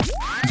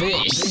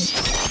This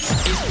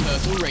is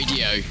Purple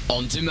Radio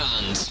on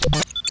demand.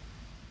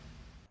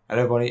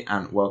 Hello, everybody,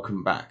 and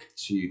welcome back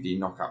to the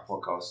Knockout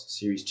Podcast,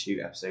 Series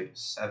 2, Episode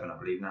 7, I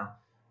believe now.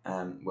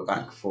 We're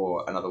back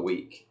for another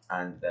week,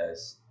 and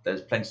there's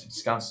plenty to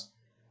discuss.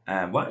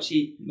 There's not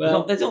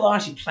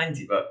actually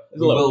plenty, but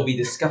we will be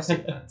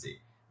discussing plenty.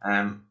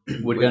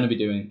 We're going to be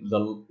doing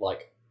the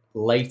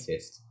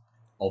latest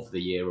of the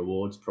year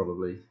awards,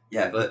 probably.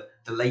 Yeah, the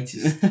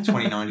latest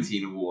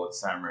 2019 awards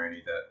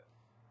ceremony that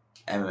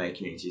MMA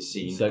community has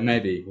seen. So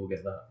maybe we'll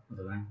get that. I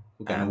don't know.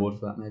 We'll get an award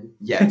for that, maybe.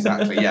 Yeah,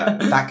 exactly. Yeah,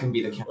 that can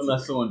be the category.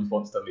 Unless someone just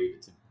wants to leave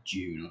it to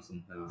June or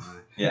something. I don't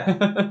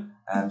know.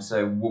 Yeah.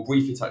 So we'll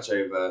briefly touch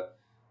over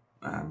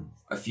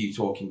a few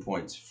talking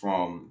points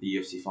from the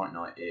UFC Fight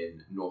Night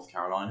in North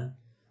Carolina,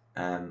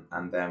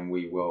 and then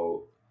we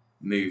will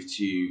move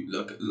to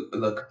look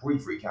a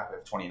brief recap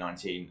of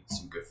 2019,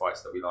 some good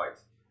fights that we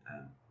liked,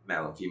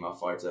 male and female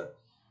fighter,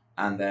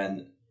 and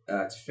then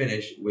to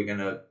finish, we're going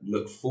to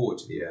look forward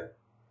to the year,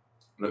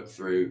 look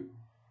through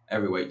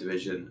every weight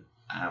division,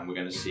 and we're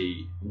going to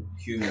see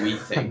who we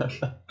think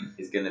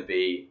is going to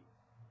be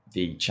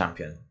the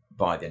champion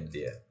by the end of the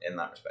year in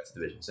that respective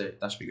division. So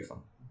that should be good fun.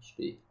 Should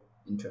be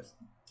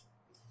interesting.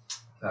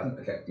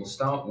 Okay, we'll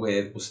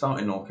start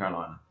in North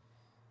Carolina,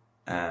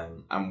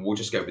 and we'll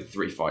just go with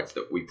 3 fights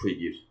that we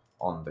previewed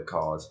on the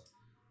card.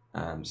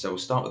 So we'll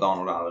start with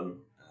Arnold Allen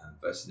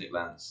versus Nick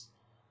Lentz.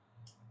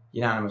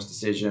 Unanimous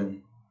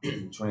decision,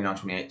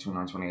 29-28,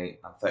 29-28,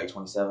 and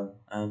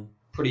 30-27.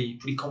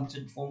 Pretty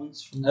competent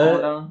performance from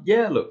Arnold Allen.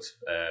 Yeah, looked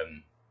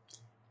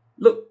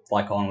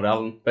like Arnold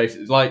Allen.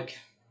 Basically,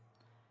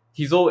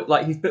 he's always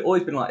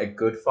been like a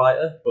good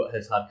fighter, but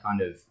has had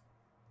kind of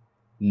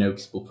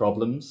noticeable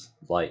problems.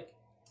 Like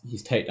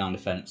his takedown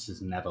defense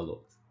has never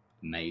looked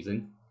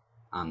amazing,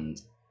 and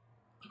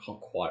I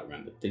can't quite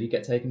remember. Did he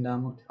get taken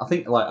down much? I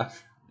think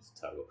it's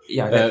terrible.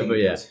 Yeah, I don't think but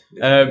he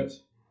yeah. did.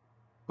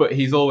 But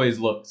he's always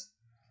looked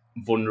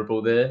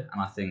vulnerable there,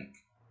 and I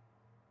think,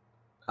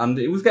 and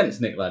it was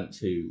against Nick Lentz,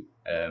 who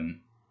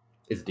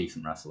is a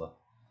decent wrestler,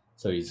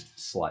 so he's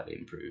slightly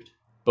improved.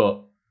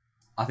 But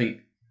I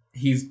think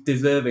he's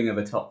deserving of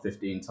a top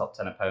 15, top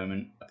 10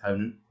 opponent.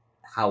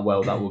 How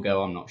well that will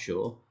go, I'm not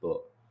sure,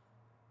 but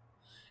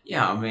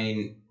yeah, I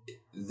mean,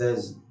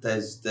 there's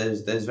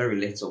very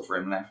little for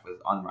him left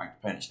with unranked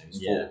opponents.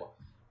 He's 4.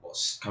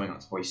 What's coming up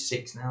to probably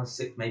 6 now?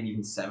 6, maybe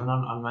even 7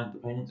 unranked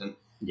opponents, and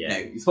yeah,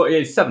 he's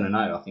 7-0.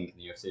 I think in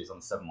the UFC, he's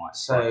on 7 white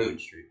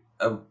streak.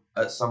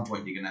 At some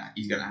point, he's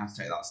gonna have to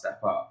take that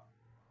step up.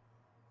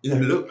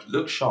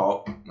 Look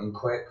sharp and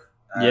quick.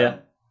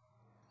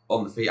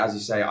 On the feet, as you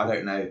say. I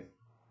don't know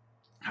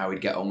how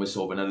he'd get on with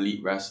sort of an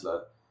elite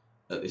wrestler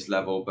at this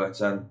level, but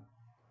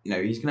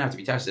he's gonna have to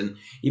be tested. And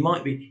he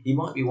might be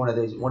one of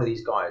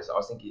these guys. I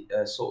was thinking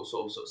sort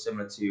of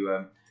similar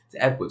to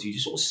Edwards, who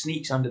just sort of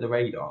sneaks under the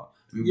radar.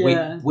 I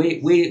mean,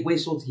 we're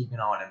sort of keeping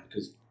an eye on him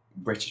because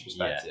British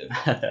perspective,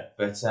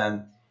 but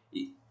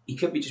he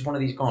could be just one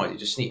of these guys who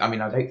just sneak. I mean,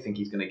 I don't think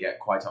he's going to get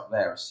quite up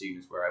there as soon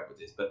as where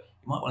Edwards is, but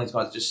he might be one of those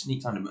guys that just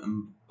sneaks under him,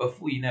 and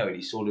before you know it,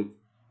 he's sort of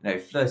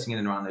flirting in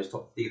and around those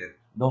top 15.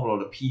 Not a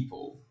lot of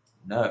people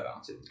know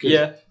about it.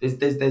 Because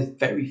there's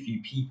very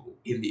few people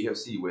in the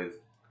UFC with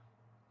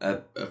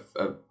a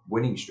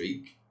winning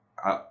streak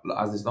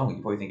as this long.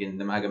 You're probably thinking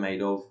the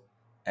Magomedov,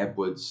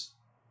 Edwards.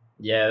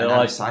 Yeah,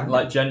 they're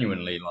like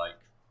genuinely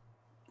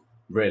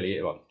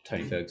really. Well,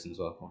 Tony Ferguson as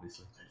well,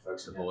 obviously. Tony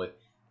Ferguson, the boy.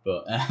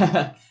 But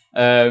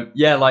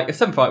like a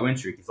 7-fight win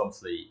streak is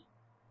obviously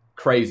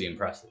crazy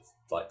impressive.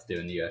 Like to do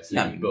in the UFC.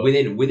 Yeah, but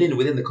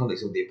within the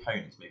context of the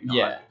opponents, maybe not.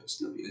 Yeah, but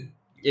still,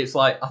 it's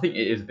like I think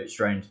it is a bit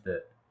strange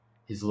that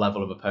his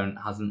level of opponent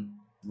hasn't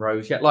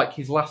rose yet. Like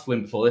his last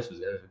win before this was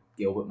over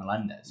Gilbert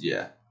Melendez.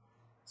 Yeah.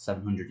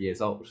 700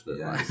 years old.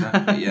 Yeah,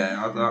 exactly.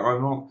 Yeah, I'm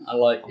not.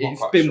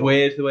 It's been sure.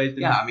 Weird the way he's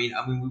been. Yeah, I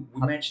mean,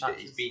 we mentioned it.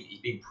 He's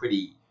been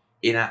pretty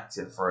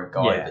inactive for a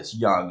guy that's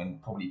young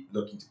and probably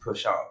looking to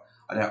push up.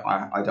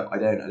 I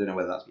don't know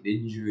whether that's been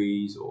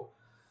injuries or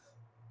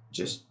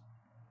just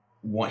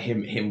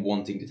him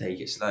wanting to take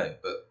it slow.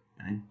 But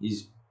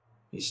he's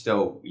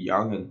still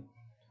young,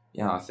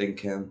 and I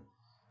think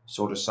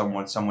sort of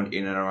someone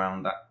in and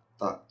around that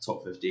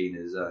top 15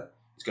 is going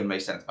to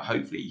make sense. But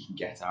hopefully he can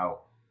get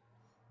out.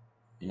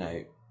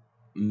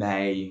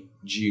 May,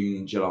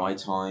 June, July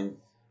time,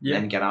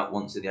 then get out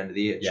once at the end of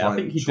the year. I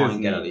think he try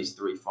and get at least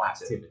 3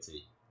 fights.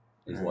 Activity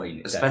is what he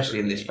needs, especially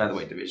in this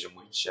featherweight division,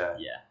 which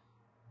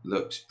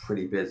looks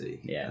pretty busy.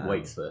 Yeah,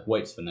 waits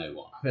for no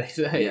one. It's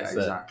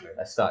exactly.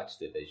 A stacked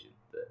division.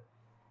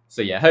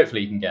 So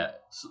hopefully you can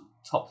get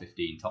top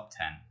 15, top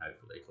 10.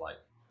 Hopefully,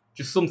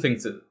 just something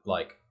to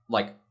like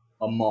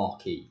a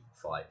marquee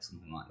fight,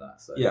 something like that.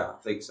 So I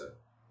think so.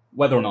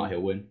 Whether or not he'll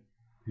win,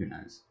 who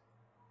knows?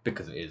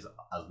 Because it is,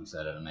 as we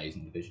said, an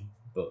amazing division.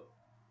 But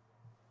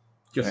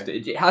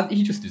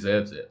he just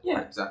deserves it. Yeah,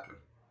 exactly.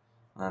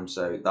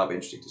 So that'll be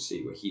interesting to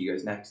see where he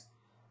goes next.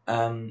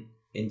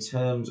 In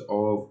terms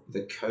of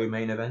the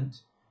co-main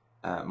event,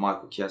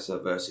 Michael Chiesa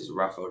versus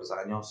Rafael dos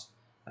Anjos.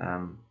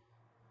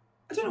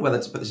 I don't know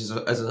whether to put this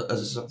as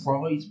a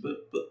surprise,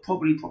 but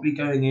probably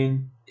going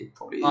in, it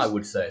probably is. I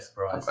would say a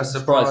surprise. A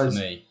surprise for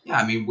me. Yeah,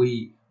 I mean,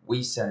 we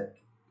said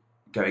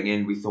going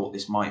in, we thought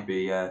this might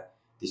be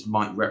this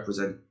might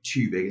represent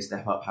too big a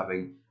step up,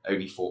 having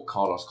only fought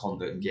Carlos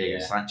Condit and Diego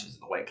Sanchez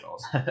in the weight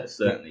class.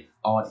 Certainly.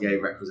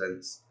 RDA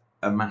represents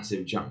a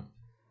massive jump.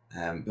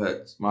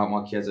 But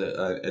Mark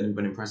Chiesa, an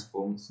impressive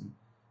performance.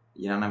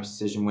 Unanimous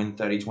decision win,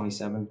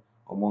 30-27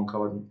 on one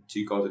card,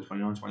 2 cards at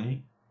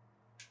 29-28.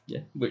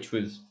 Yeah, which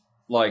was,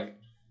 like,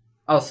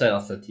 I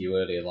said to you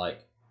earlier,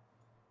 like,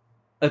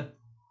 a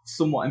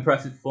somewhat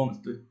impressive performance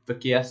for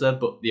Chiesa,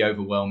 but the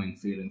overwhelming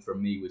feeling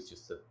from me was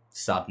just a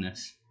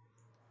sadness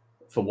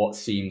for what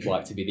seemed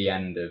like to be the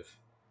end of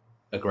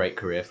a great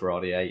career for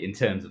RDA, in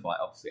terms of, like,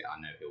 obviously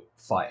I know he'll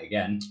fight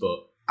again,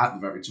 but at the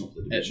very top of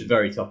the division. At the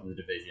very top of the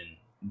division,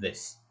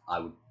 this, I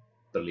would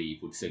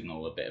believe, would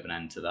signal a bit of an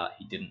end to that.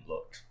 He didn't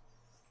look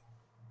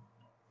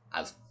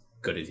as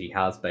good as he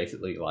has,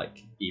 basically,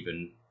 like,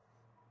 even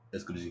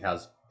as good as he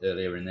has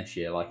earlier in this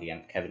year, like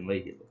against Kevin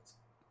Lee, he looked,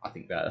 I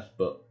think, better.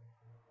 But,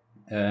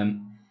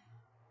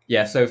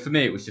 yeah, so for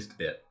me, it was just a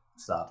bit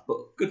sad,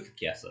 but good for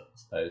Chiesa, I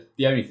suppose.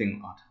 The only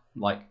thing,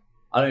 like,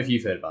 I don't know if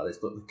you've heard about this,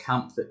 but the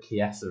camp that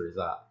Chiesa is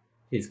at,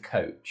 his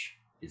coach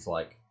is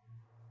like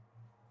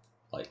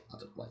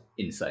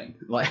insane.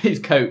 Like, his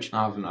coach,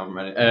 I haven't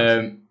read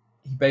it.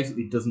 He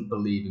basically doesn't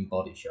believe in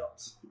body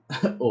shots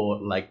or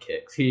leg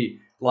kicks.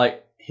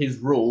 His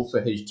rule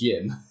for his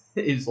gym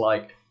is,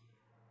 like,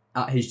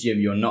 at his gym,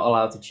 you're not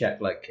allowed to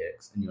check leg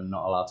kicks and you're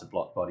not allowed to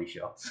block body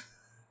shots.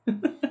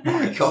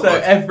 My God.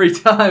 So every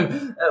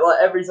time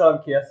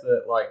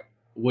Chiesa, like,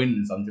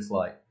 wins, I'm just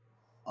like,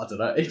 I don't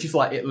know. It's just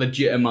like, it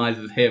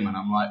legitimizes him, and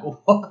I'm like,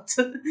 what?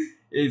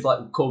 He's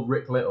like called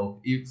Rick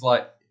Little. He's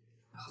like,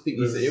 I think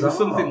it was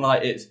something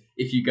like, it's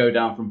if you go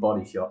down from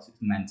body shots, it's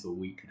mental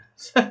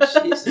weakness.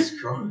 Jesus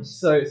Christ.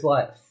 So it's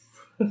like,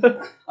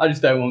 I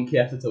just don't want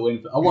Chiesa to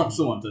win. I want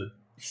someone to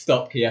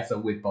stop Chiesa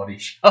with body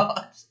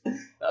shots.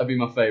 That would be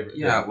my favourite.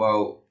 Yeah,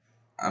 well,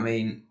 I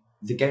mean,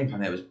 the game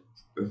plan there was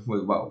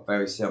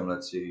very similar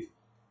to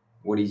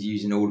what he's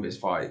used in all of his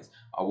fights.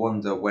 I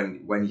wonder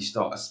when you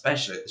start,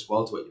 especially at this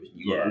welterweight division,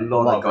 you got a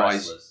lot of guys.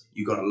 Wrestlers.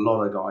 You got a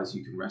lot of guys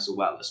who can wrestle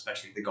well,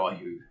 especially the guy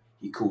who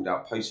he called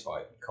out post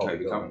fight,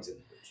 Kobe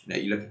Covington. You know,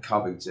 you look at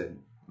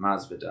Covington,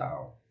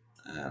 Masvidal,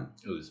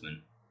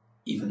 Usman.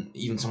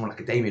 Even someone like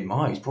a Damian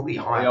Maia, who's probably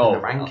higher in the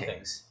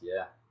rankings.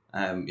 Yeah.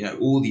 You know,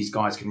 all these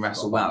guys can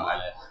wrestle well.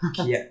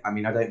 Yeah, I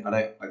mean, I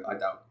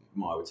doubt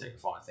Maia would take a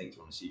fight. I think, to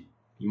be honest, he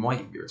might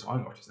even be retired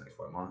after his next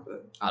fight, Maia.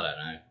 But I don't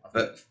know.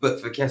 But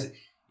for Chiesa,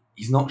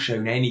 he's not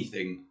shown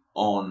anything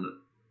on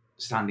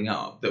standing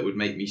up that would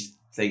make me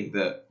think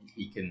that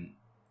he can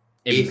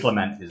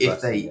implement his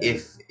wrestling.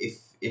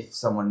 If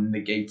someone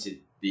negated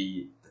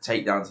the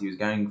takedowns he was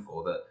going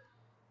for, that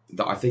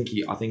I think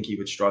he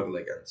would struggle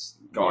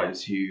against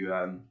guys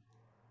who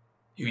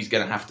he's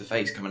going to have to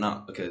face coming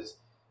up, because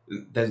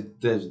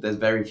there's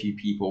very few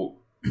people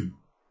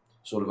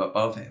sort of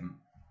above him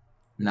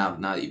now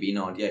that you've been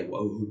RDA.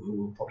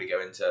 We'll probably go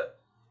into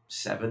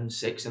 7,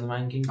 6 in the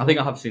rankings. I think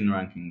I have seen the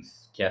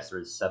rankings. Chiesa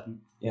is 7.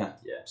 Yeah.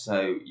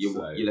 So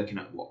you're looking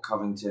at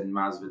Covington,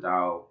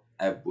 Masvidal,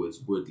 Edwards,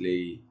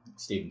 Woodley,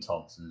 Stephen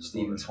Thompson, who's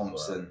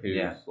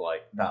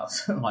like,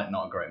 that's like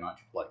not a great match.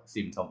 Like,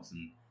 Stephen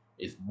Thompson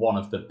is one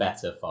of the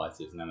better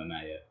fighters in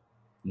MMA at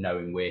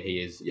knowing where he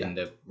is in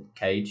the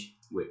cage,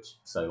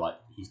 so like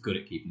he's good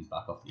at keeping his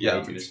back off the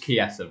cage, which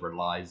Chiesa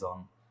relies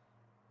on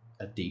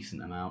a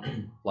decent amount.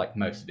 Like,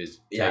 most of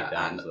his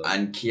takedowns.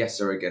 And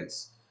Chiesa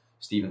against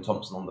Stephen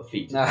Thompson on the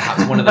feet.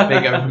 Perhaps one of the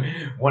bigger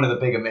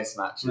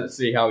mismatches. Let's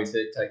see how he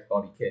takes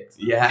body kicks.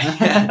 Yeah,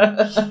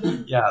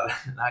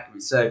 that could be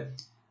so.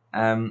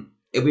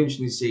 It'll be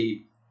interesting to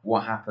see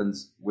what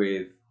happens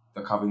with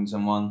the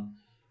Covington one.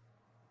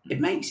 It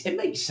makes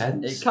sense.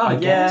 It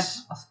kind of, I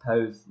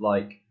suppose.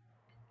 Like,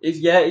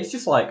 it's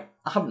just like,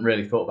 I haven't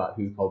really thought about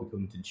who Colby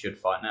Covington should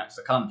fight next.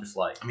 I can't just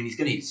like. I mean, he's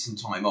going to need some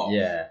time off.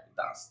 Yeah,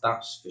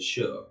 that's for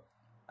sure.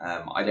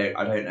 I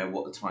don't know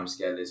what the time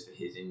scale is for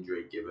his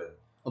injury, given.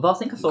 Although I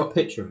think I saw a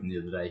picture of him the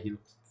other day. He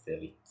looked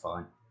fairly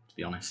fine, to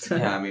be honest.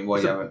 Yeah, I mean, you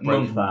have a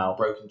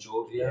broken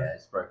jaw? Yeah,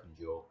 it's broken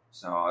jaw.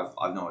 So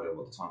I've no idea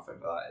what the time frame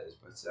for that is,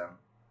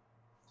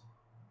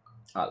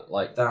 but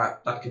like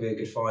that could be a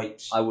good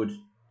fight. I would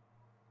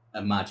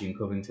imagine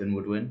Covington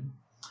would win.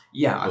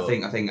 Yeah, I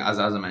think as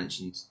I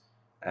mentioned,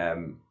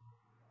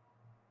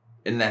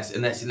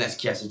 unless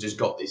Chiesa just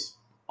got this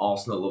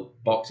arsenal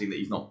of boxing that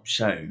he's not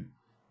shown.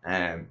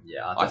 I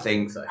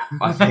think so.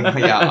 I somewhat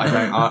doubt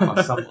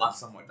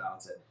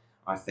it.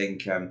 I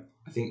think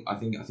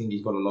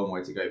he's got a long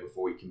way to go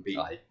before he can beat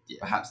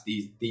perhaps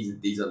these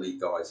elite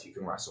guys who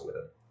can wrestle with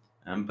him.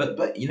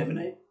 But you never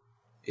know.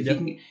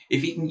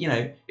 If he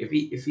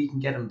can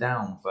get him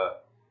down for,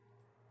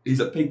 he's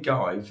a big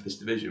guy for this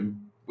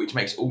division, which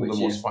makes all the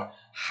more surprising.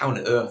 How on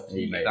earth did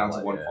he get down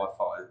to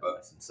 155? But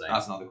that's insane.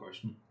 That's another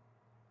question.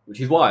 Which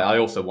is why I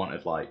also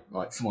wanted like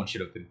someone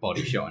should have been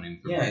body shotting him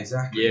from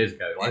exactly. years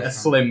ago. Like a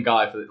slim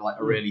guy for like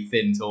a really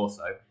thin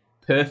torso.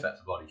 perfect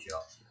for body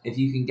shots. If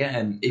you can get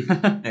him, if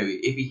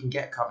you can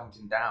get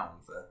Covington down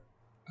for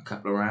a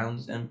couple of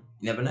rounds, then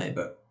you never know.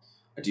 But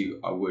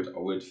I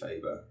would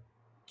favour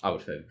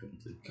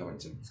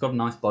Covington. He's got a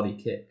nice body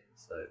kick,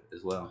 so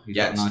as well. He's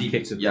got a nice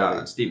kick to the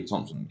body. Stephen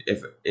Thompson.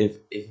 If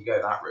you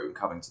go that route and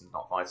Covington's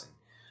not fighting,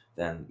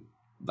 then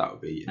that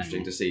would be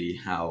interesting to see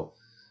how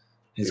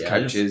his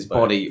coach's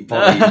body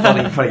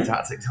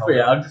tactics hold.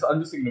 Yeah, I'm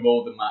just thinking of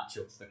all the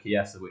matchups for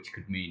Chiesa, which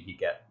could mean he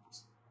gets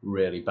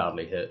really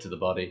badly hurt to the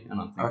body.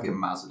 And I reckon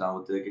Masvidal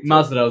would do a good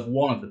job. Masvidal's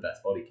one of the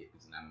best body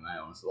kickers in MMA,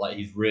 honestly. Like,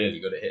 he's really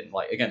good at hitting.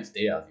 Like, against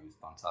Diaz, he was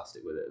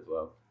fantastic with it as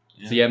well.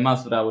 Yeah. So,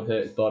 Masvidal would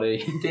hurt his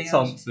body.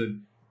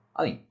 Thompson,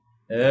 I think...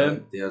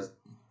 Diaz...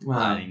 Well,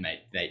 I think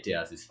Nate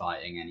Diaz is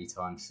fighting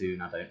anytime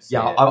soon. I don't see it.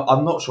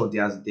 I'm not sure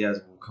Diaz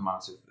will come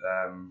out of...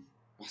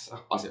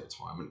 I say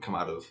retirement, come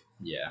out of...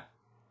 Yeah.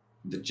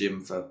 The gym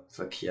for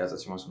Chiesa,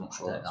 so I'm not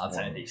sure. I'd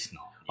say he's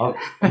not.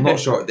 I'm not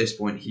sure at this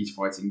point he's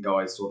fighting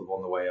guys sort of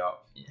on the way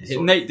up.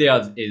 Yeah. Nate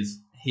Diaz is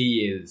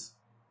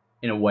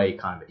in a way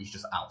kind of, he's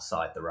just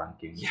outside the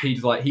rankings. Yeah.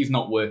 He's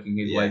not working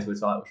his way to a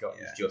title shot.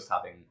 He's just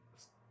having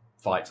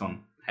fights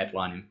on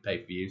headlining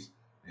pay-per-views.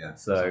 Yeah.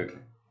 So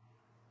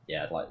exactly.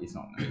 That's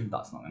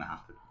not going to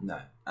happen.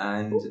 No,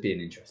 and it would be an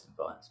interesting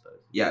fight, I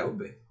suppose. Yeah, it would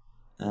be.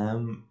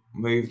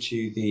 Move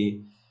to the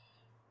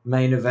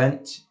main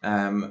event.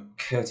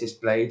 Curtis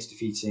Blades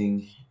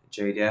defeating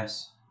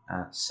JDS.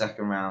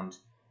 Second round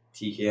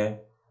TKO.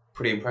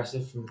 Pretty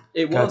impressive from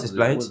Curtis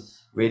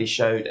Blades. Really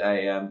showed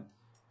a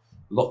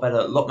lot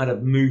better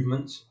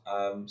movement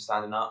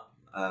standing up.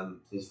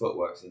 His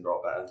footwork seemed a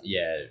lot better.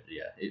 Yeah.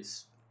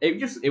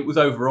 It was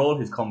overall,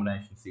 his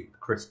combination seemed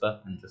crisper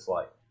and just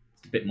a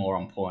bit more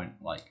on point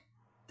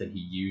than he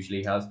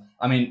usually has.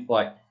 I mean,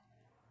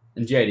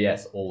 and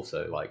JDS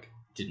also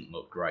didn't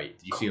look great.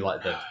 Did you see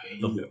the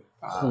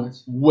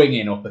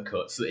winging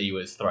uppercuts that he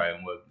was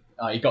throwing?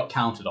 He got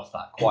countered off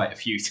that quite a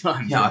few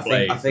times. Yeah, I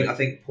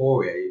think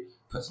Poirier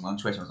put something on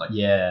Twitter and was like,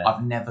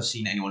 I've never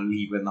seen anyone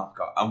lead with an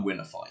uppercut and win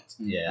a fight.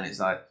 Yeah, and it's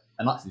like,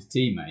 and that's his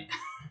teammate.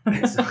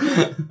 It's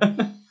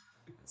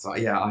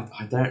like,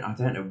 I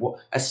don't know what,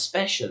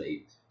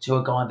 especially to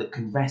a guy that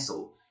can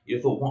wrestle. You'd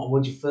have thought, what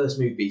would your first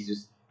move be? To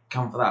just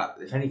come for that.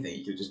 If anything,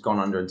 you could have just gone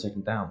under and taken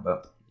him down.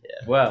 But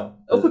yeah, well,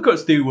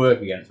 uppercuts do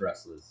work against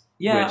wrestlers.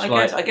 Yeah,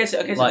 I guess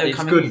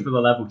it's good for the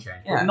level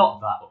change, but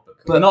not that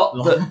uppercut. But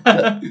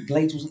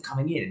Blades wasn't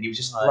coming in, and he was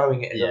just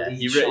throwing it as a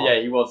lead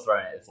shot. He was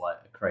throwing it as a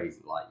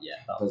crazy, that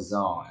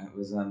bizarre. It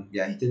was,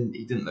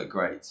 he didn't look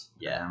great.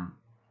 Yeah,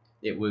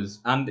 it was,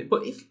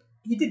 but if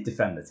he did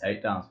defend the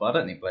takedowns, but I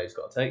don't think Blades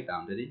got a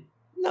takedown, did he?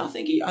 No, I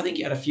think he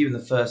had a few in the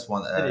first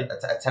one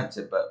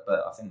attempted, but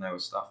I think they were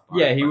stuffed.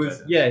 He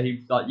was. I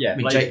mean,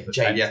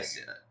 JDS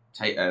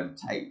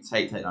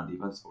takedown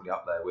defense is probably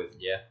up there with.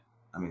 Yeah.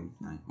 I mean,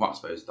 I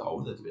suppose the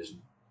whole of the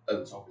division at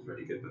the top is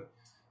really good, but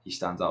he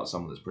stands out as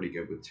someone that's pretty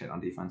good with takedown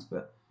defense.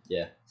 But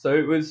yeah, so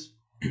it was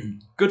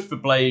good for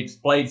Blades.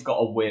 Blades got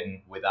a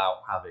win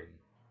without having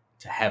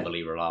to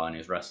heavily rely on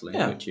his wrestling,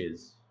 which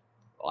is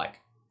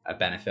a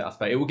benefit, I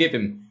suppose. It will give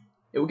him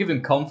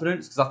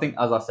confidence, because I think,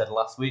 as I said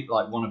last week,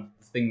 one of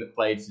the things that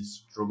Blades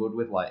has struggled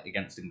with,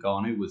 against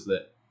Ngannou, was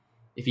that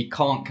if he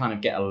can't kind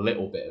of get a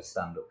little bit of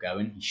stand-up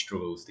going, he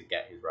struggles to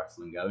get his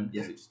wrestling going,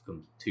 because it just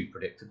becomes too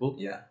predictable.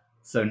 Yeah.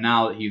 So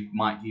now that he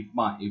might be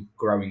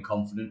growing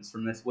confidence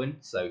from this win,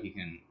 so he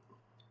can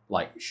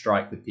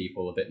strike with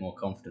people a bit more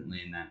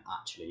confidently and then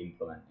actually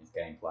implement his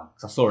game plan.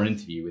 Because I saw an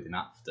interview with him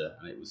after,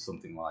 and it was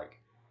something like,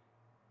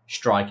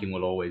 striking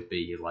will always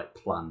be his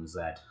plan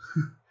Z.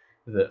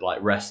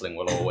 That wrestling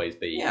will always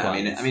be. Yeah,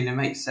 I mean, it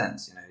makes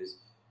sense. He's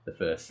the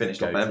first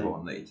finished off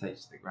everyone that he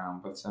takes to the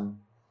ground. But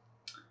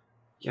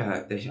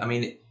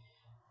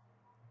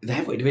the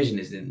heavyweight division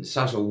is in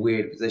such a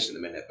weird position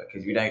at the minute,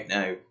 because we don't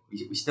know.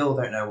 We still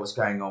don't know what's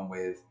going on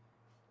with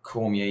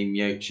Cormier,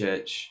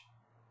 Miocic.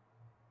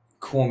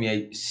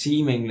 Cormier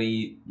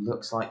seemingly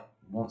looks like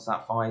wants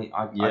that fight.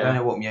 I don't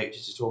know what Miocic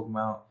is talking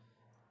about.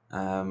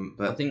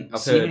 But I think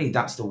seemingly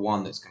that's the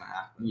one that's going to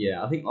happen.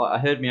 Yeah, I think I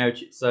heard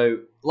Miocic. So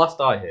last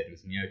I heard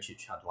was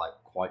Miocic had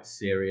quite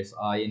serious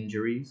eye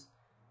injuries.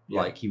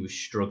 Yeah. He was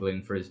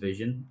struggling for his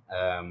vision.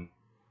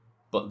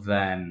 But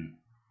then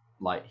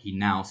he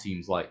now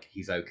seems like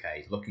he's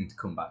okay. He's looking to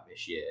come back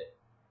this year,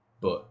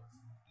 but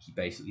he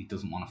basically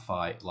doesn't want to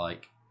fight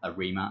a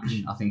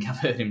rematch. I think I've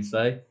heard him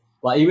say.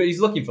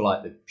 He's looking for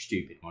the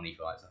stupid money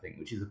fights, I think,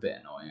 which is a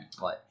bit annoying.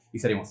 He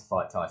said he wants to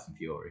fight Tyson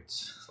Fury.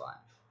 It's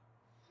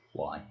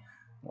why?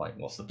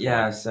 What's the point?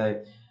 Yeah,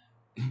 so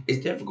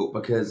it's difficult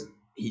because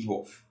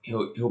he'll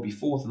be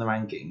fourth in the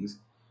rankings.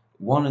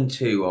 1 and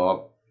 2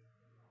 are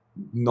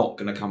not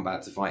going to come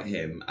back to fight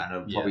him, and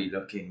are probably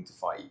looking to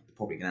fight.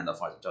 Probably going to end up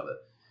fighting each other.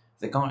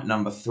 The guy at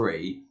number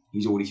 3,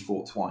 he's already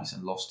fought twice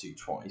and lost to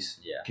twice,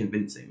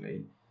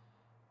 convincingly.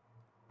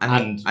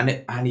 And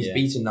he's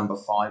beaten number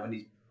 5, and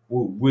he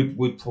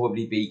would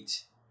probably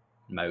beat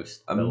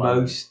most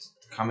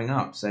coming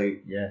up. So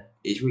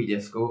it's really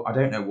difficult. I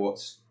don't know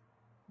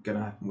going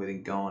to happen with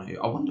Ngannou?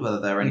 I wonder whether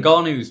they're any.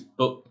 Ngannou's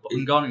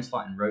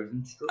fighting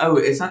Rosenstruck. Oh,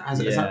 has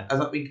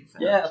that been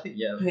confirmed? Yeah, I think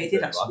It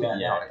did actually.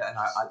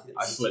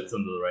 I slipped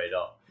under the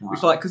radar.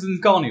 Which because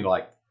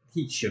Ngannou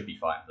he should be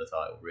fighting for the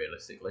title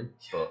realistically,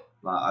 but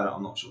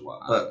I'm not sure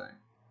what. But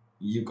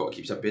you've got to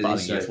keep yourself busy. I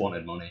think he just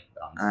wanted money.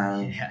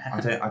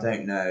 I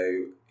don't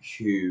know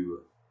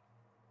who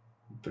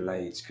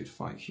Blades could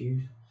fight.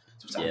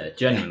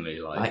 Genuinely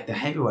like the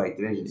heavyweight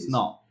division. It's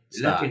not.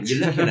 You're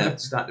looking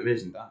at that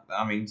division.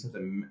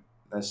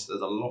 There's a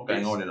lot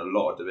going on in a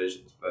lot of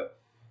divisions, but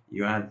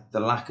you add the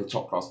lack of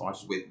top class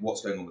fighters with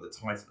what's going on with the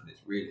title, and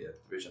it's really a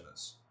division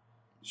that's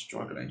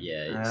struggling.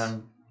 Yeah,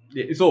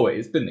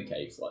 it's been the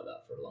case like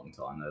that for a long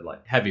time. Though,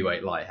 like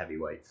heavyweight, light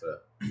heavyweight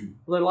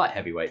although light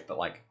heavyweight, but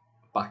like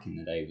back in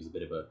the day was a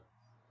bit of a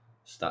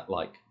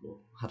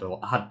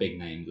had big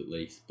names at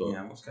least. But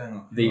what's going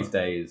on these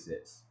days?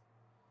 It's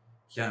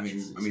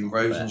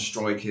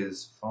Rosenstruck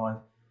is 5.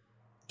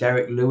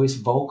 Derek Lewis,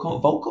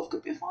 Volkov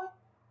could be a fight.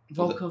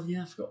 Volkov,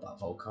 I forgot about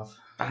Volkov.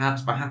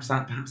 Perhaps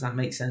that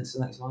makes sense the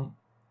next fight.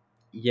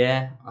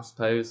 Yeah, I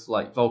suppose.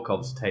 Like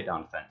Volkov's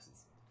takedown defense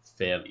is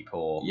fairly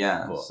poor.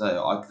 Yeah,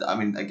 so I could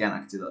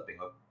see that being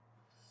a.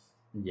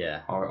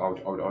 Yeah,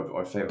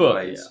 I'd favour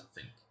Blades. Yeah, I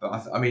think. But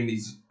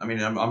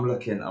I'm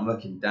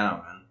looking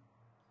down and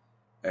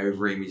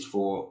over him he's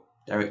fought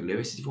Derek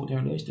Lewis. Has he fought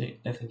Derek Lewis? Don't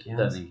think he has.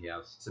 Don't think he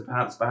has. So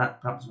perhaps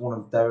one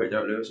of Derek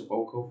Lewis or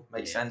Volkov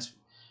makes sense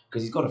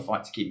because he's got to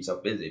fight to keep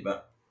himself busy,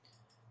 but.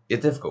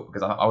 It's difficult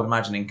because I would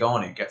imagine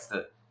Ngannou gets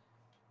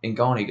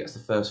the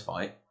first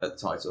fight at the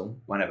title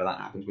whenever that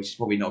happens, which is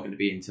probably not going to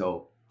be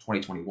until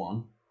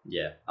 2021.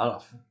 Yeah,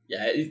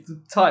 the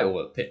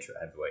title picture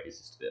at heavyweight is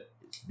just a bit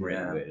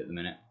weird at the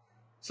minute.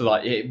 So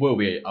like it will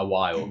be a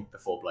while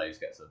before Blades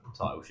gets a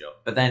title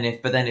shot. But then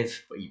if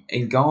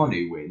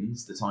Ngannou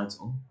wins the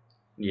title,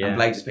 and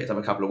Blades has picked up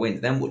a couple of wins,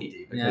 then what do you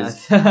do?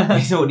 Because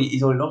he's already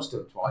lost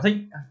to him twice. I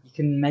think you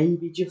can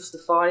maybe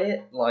justify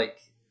it. Like,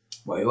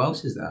 well, who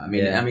else is that?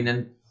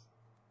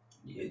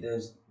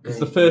 Because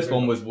the first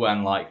one was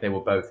when like they were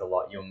both a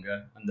lot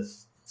younger, and the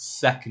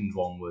second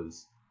one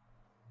was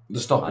the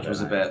stoppage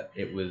was a bit.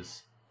 It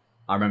was.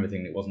 I remember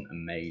thinking it wasn't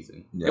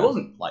amazing. Yeah. It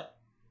wasn't like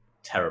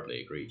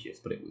terribly egregious,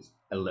 but it was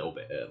a little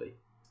bit early.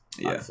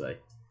 I'd say.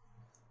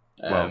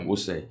 Well, we'll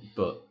see.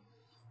 But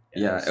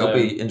it'll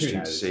be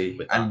interesting to see.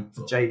 And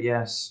for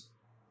JDS,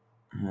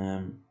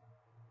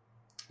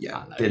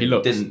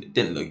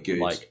 didn't look good.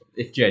 Like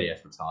if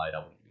JDS retired, I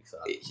wouldn't.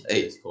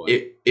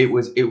 It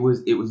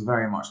was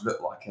very much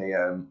looked like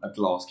a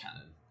glass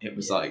cannon. It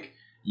was like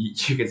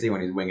you could see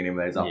when he's winging him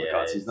with those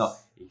uppercuts.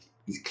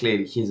 He's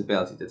clearly his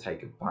ability to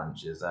take a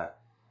punch is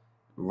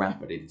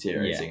rapidly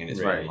deteriorating, and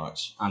it's really. Very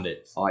much. And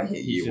it's I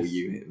hit you or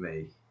you hit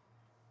me.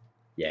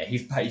 Yeah,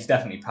 he's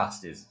definitely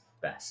past his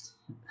best.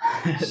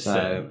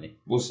 Certainly,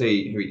 we'll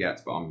see who he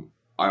gets, but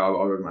I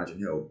would imagine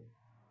he'll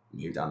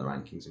move down the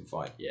rankings and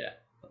fight. Yeah,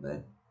 but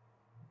then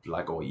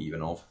Blagoy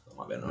Ivanov. That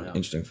might be an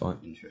interesting fight.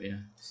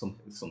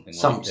 Something.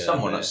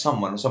 Someone around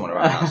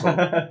that sort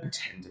of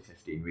 10 to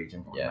 15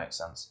 region probably makes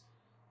sense.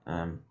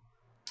 But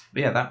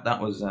yeah,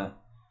 that was that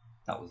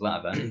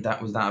event.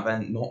 That was that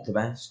event. Not the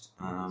best.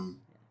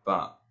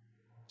 But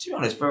to be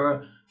honest,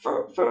 for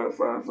a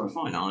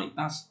fight night,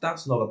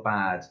 that's not a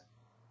bad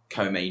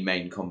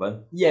co-main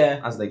combo.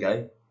 Yeah, as they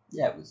go.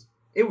 Yeah,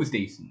 it was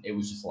decent. It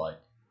was just like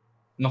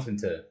nothing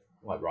to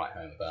like write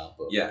home about,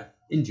 but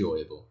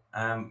enjoyable.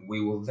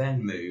 We will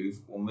then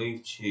move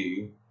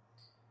to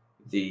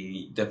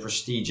the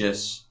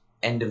prestigious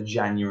end of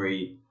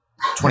January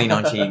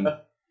 2019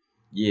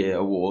 year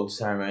award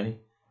ceremony.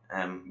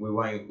 We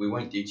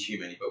won't do too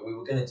many, but we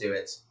were going to do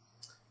it.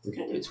 We're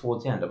going to do it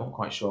towards the end. I'm not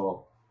quite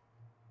sure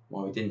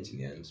why we didn't in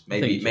the end.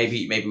 Maybe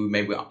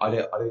I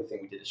don't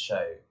think we did a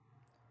show.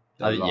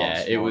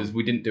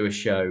 We didn't do a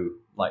show.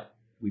 Like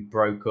we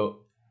broke up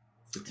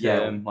the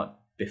term like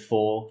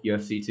before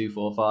UFC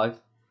 245.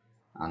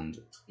 And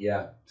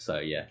so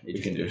it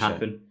just didn't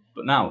happen.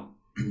 But now,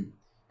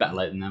 better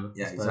late than never.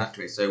 Yeah,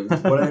 exactly. So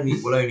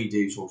we'll only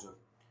do sort of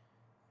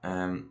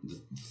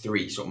the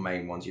 3 sort of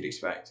main ones you'd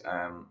expect: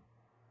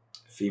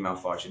 female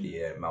fighter of the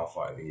year, male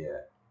fighter of the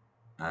year,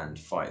 and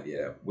fight of the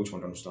year. Which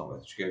one do you want to start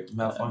with? Should we go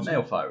male fighter?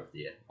 Male fighter of the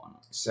year. Why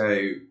not?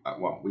 So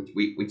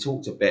we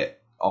talked a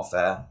bit off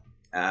there,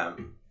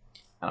 and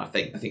I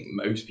think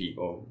most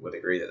people would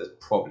agree that there's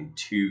probably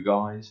 2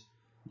 guys.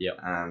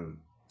 Yeah.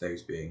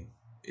 Those being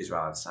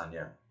Israel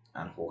Adesanya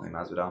and Jorge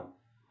Masvidal.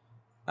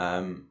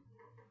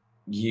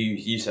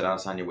 You said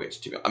Adesanya, which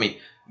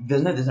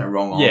there's no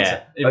wrong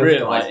answer. Yeah,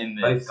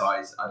 both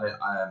guys.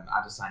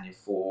 Adesanya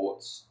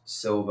fought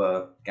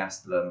Silva,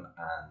 Gastelum,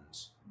 and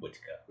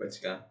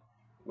Whittaker,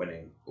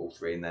 winning all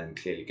 3, and then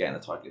clearly getting the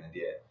title in the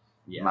year.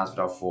 Yeah.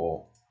 Masvidal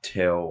fought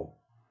Till,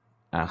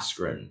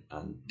 Askren,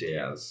 and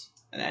Diaz,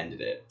 and ended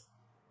it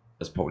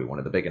as probably one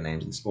of the bigger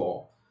names in the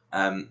sport.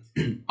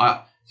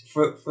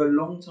 For a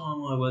long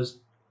time I would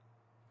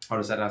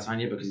have said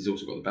Adesanya because he's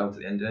also got the belt at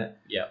the end of it.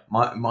 Yeah.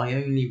 My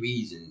only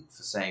reason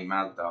for saying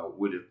Masvidal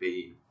would have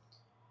been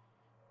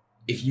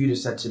if you'd have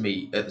said to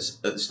me at the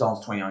start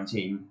of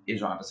 2019,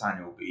 Israel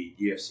Adesanya will be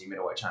the UFC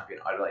middleweight champion,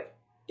 I'd be like,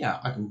 yeah,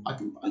 I can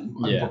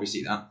probably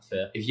see that.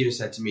 Yeah. If you'd have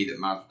said to me that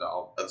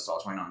Masvidal at the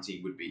start of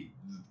 2019 would be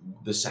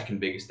the second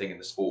biggest thing in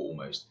the sport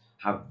almost,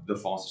 have the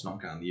fastest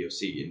knockout in the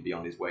UFC and be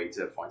on his way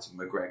to fighting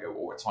McGregor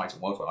or a title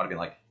welterweight, I'd have been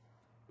like,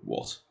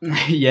 what?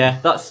 Yeah,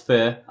 that's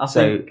fair. I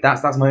think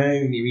that's my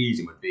only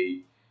reason would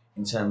be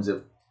in terms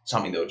of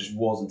something that just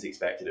wasn't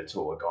expected at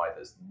all. A guy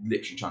that's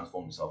literally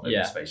transformed himself over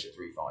the space of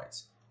 3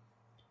 fights.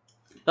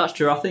 that's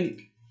true. I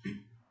think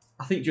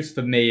just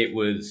for me it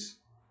was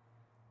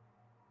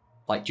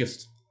like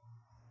just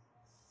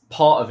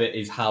part of it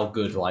is how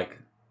good, like,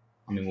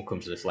 I mean, we'll come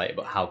to this later,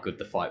 but how good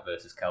the fight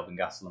versus Kelvin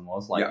Gastelum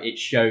was. Like, it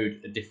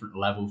showed a different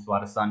level to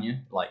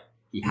Adesanya. Like,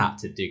 he had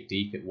to dig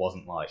deep. It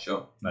wasn't like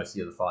most of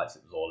the other fights,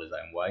 it was all his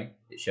own way.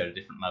 It showed a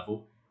different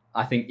level.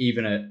 I think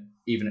even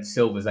at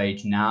Silver's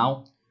age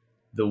now,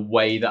 the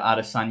way that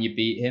Adesanya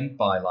beat him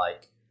by,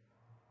 like,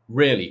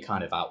 really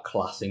kind of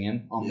outclassing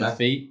him on the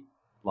feet,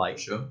 like,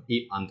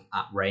 and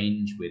at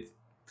range with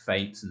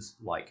feints and,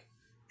 like,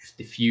 just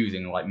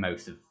diffusing, like,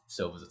 most of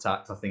Silver's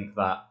attacks. I think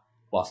that,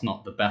 whilst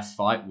not the best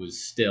fight,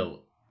 was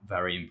still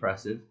very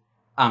impressive.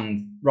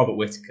 And Robert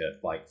Whittaker,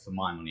 like, for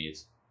my money,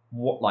 is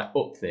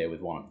up there with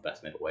one of the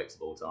best middleweights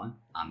of all time.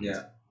 And,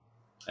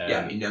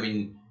 I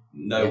mean,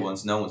 no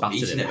one's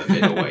beaten him at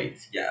middleweight.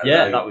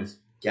 That was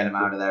get him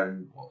out of there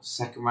in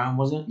second round,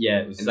 was it?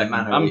 Yeah, it was second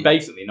round. And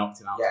basically knocked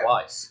him out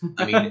twice.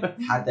 I mean,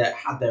 had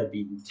there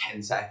been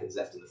 10 seconds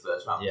left in the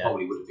first round,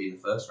 probably would have been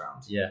the first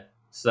round. Yeah.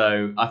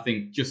 So I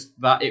think just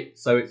that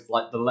it's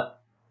like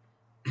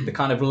the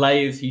kind of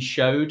layers he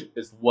showed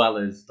as well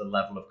as the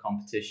level of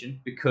competition,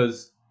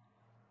 because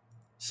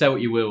say what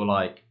you will,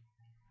 like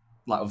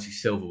obviously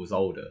Silver was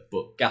older,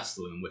 but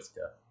Gastelum and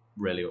Whittaker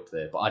really up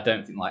there. But I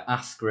don't think, like,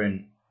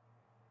 Askren,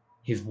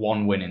 his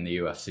one win in the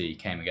UFC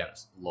came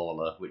against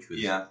Lawler, which was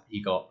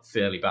he got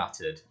fairly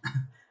battered,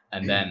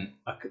 and then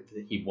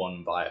he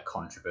won by a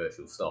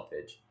controversial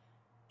stoppage,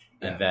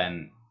 and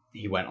then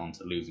he went on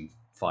to lose in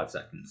 5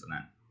 seconds, and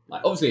then,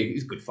 like, obviously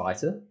he's a good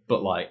fighter,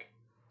 but, like,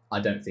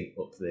 I don't think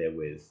up there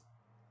with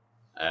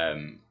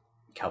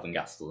Kelvin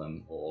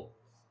Gastelum or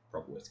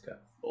Robert Whittaker,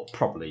 or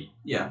probably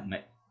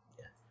Nate.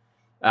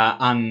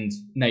 And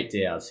Nate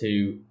Diaz,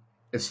 who,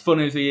 as fun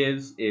as he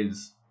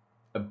is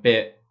a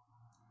bit.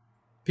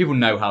 People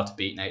know how to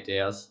beat Nate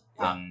Diaz,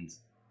 and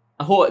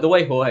the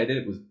way Jorge did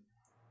it was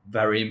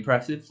very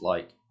impressive.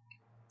 Like,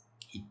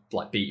 he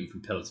beat him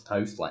from pillar to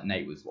post. Like,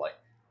 Nate was like,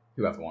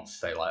 whoever wants to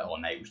say like, oh,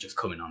 Nate was just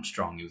coming on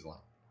strong, he was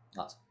like,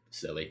 that's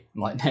silly.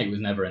 Like, Nate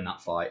was never in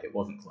that fight. It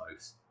wasn't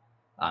close,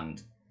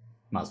 and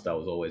Masvidal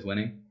was always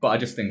winning. But I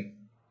just think,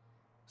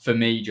 for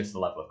me, just the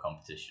level of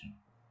competition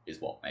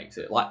is what makes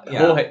it. Like,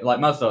 Jorge, like,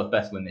 Masvidal's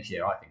best win this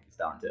year, I think, is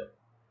Darren Till.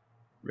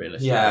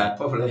 Realistically, yeah,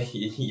 probably.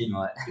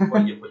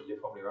 You're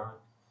probably right.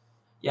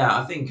 Yeah,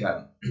 I think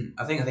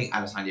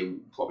Adesanya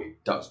probably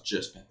does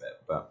just pip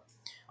it, but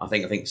I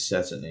think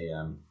certainly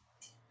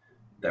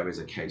there is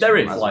a case. There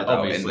is, like,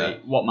 obviously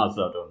what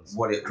Masvidal does.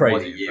 What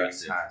a year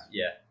he's had.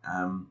 Yeah.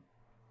 I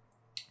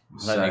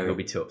don't think he'll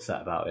be too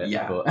upset about it.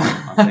 Yeah, but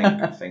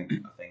I think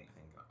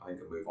I'll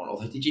move on.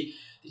 Although, did you?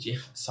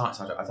 I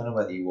don't know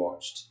whether you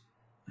watched.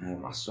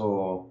 I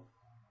saw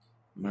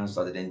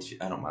Masvidal did an interview.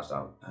 Not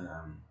Masvidal.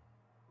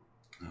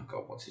 Oh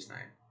God, what's his name?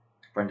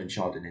 Brendan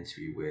Schaub did an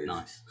interview with.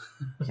 Nice.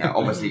 Yeah,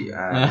 obviously,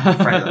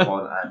 friend of the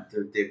pod.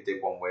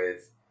 Did one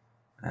with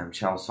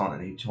Charles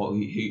Sonnen,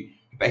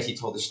 who basically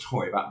told the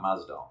story about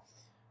Masvidal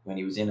when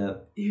he was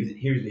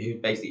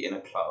basically in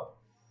a club.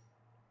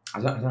 I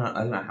don't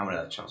know how many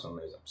other Charles Sonnen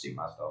knows. I've seen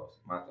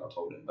Masvidal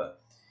told him,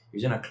 but he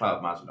was in a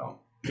club, Masvidal,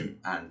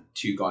 and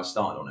 2 guys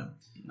started on him.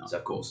 Nice. So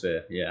of course,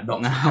 yeah,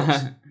 knocked him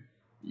out.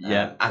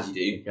 Yeah, as you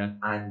do. Okay.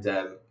 And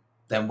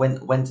then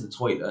went to the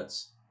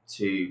toilets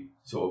to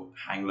sort of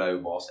hang low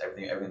whilst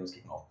everything was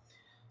kicking off.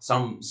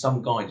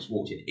 Some guy just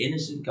walked in,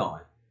 innocent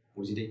guy.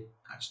 What does he do?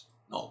 Just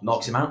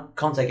knocks him out.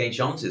 Can't take any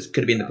chances.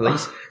 Could have been the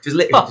police. Just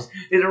literally, just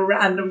a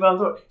random guy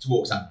just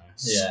walks out.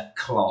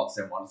 Clarts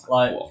everyone. It's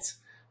like, what?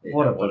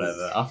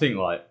 Whatever. I think,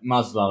 like,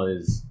 Masvidal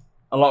is,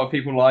 a lot of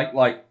people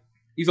like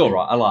he's all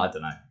right. I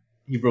don't know.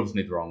 He rubs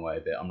me the wrong way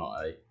a bit. I'm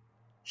not a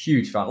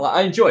huge fan. Like,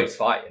 I enjoy his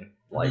fighting.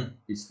 Like,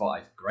 he's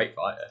a great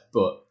fighter,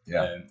 but I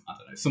don't know,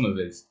 some of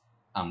his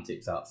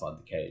antics outside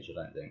the cage, I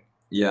don't think.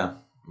 Yeah,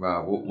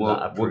 well,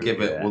 we'll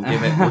give it to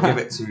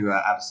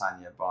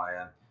Adesanya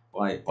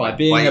by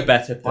being a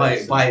better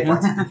person, by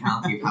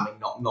technicality of having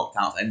not knocked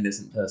out an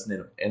innocent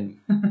person in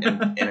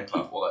a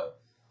club. Although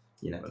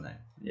you never know.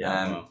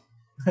 Yeah.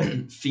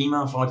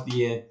 Female fight of the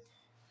year.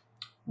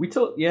 We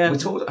talked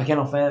again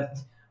off air.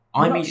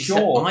 I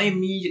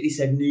immediately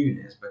said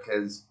Nunes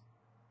because,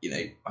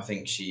 I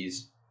think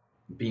she's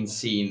been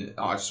seen.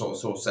 I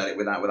sort of said it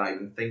without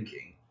even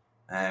thinking,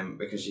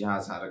 because she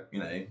has had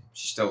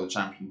she's still the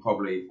champion.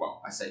 Probably,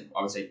 well,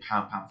 I would say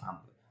pound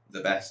the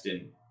best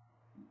in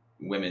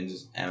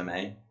women's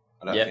MMA.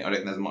 I don't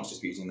think there's much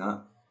disputing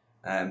that.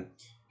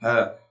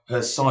 Her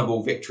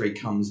Cyborg victory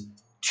comes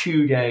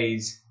 2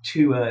 days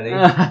too early.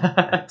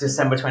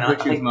 December 29th.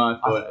 Which was my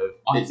point of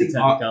it's a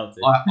technicality.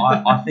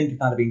 I think if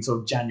that had been sort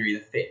of January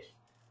the 5th,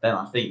 then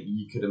I think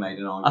you could have made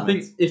an argument. I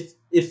think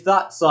if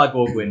that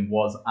Cyborg win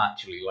was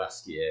actually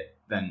last year,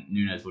 then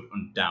Nunes would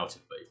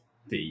undoubtedly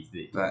be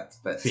the but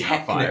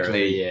female fighter of the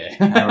technically, year.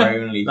 her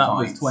only that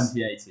fights, was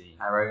 2018.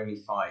 Her only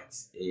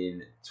fights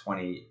in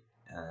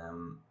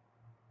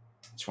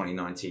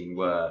 2019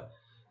 were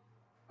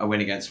a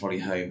win against Holly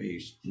Holm,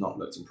 who's not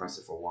looked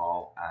impressive for a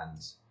while,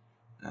 and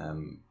a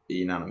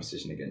unanimous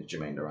decision against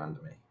Jermaine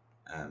Durandamy.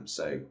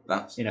 So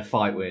that's in a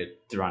fight where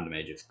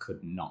Durandamy just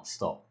could not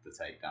stop the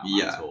takedown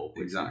at all.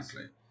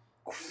 Exactly.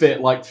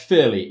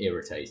 Fairly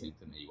irritating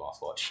for me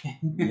whilst watching.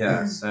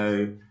 Yeah,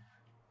 so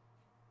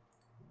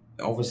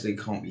obviously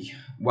can't be.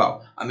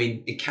 Well, I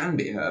mean, it can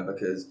be her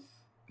because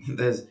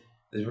there's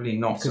really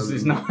not. Because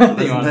there's not not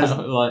there's not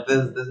a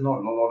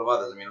lot of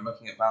others. I mean, I'm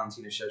looking at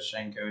Valentina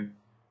Shevchenko in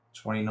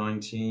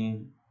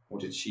 2019.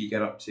 What did she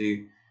get up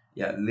to?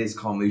 Yeah, Liz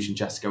Carmouche and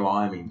Jessica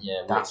Eye. I mean,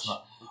 that's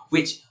not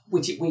which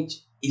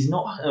is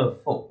not her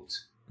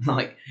fault.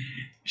 Like,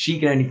 she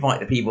can only fight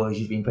the people who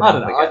she's been put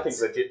up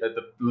against. I think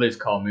the Liz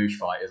Carmouche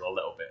fight is a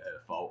little bit her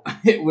fault.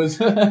 It was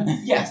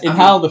yes,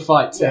 how the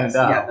fight turned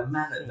out. Yeah, the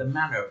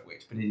manner of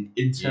which, but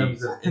in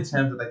terms of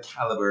the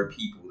caliber of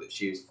people that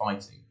she was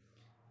fighting,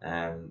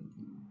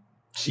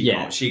 she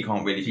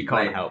can't really. She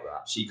can't help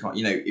that. She can't.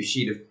 You know, if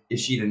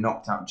she'd have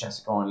knocked out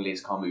Jessica and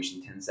Liz Carmouche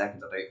in 10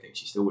 seconds, I don't think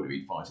she still would have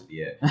been fight of the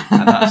year.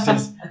 And that's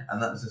just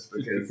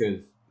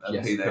because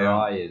Jessica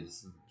Eye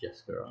is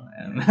Jessica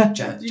Eye.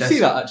 Did you see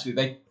that actually?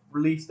 They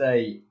released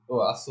I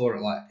saw it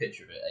like a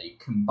picture of it, a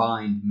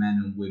combined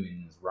men and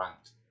women's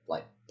ranked,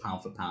 like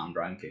pound for pound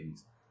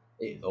rankings.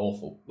 It is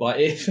awful. Like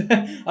I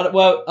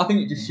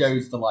think it just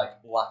shows the like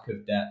lack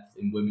of depth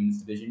in women's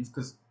divisions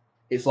because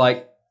it's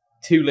like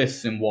 2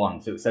 lists in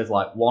one. So it says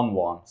like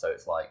 1-1, so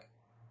it's like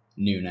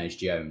Nunes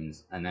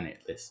Jones, and then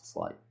it lists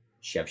like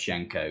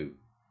Shevchenko,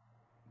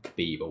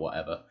 Khabib or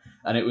whatever.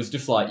 And it was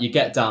just like you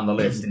get down the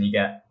list and you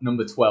get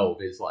number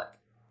 12 is like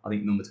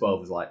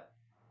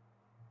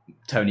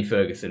Tony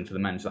Ferguson for the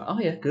men. It's like, oh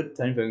yeah, good.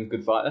 Tony Ferguson's a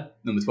good fighter.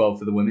 Number 12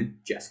 for the women,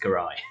 Jessica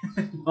Eye.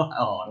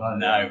 Oh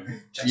no,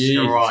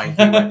 Jessica Eye.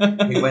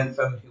 Who went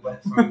from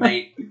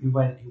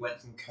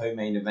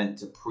co-main event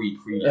to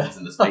pre-prelims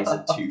in the space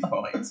of 2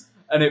 fights.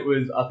 And it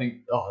was, I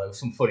think, there were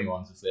some funny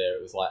ones there.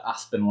 It was like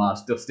Aspen Ladd,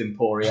 Dustin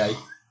Poirier.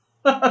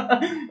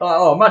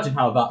 Imagine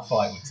how that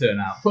fight would turn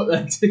out. Put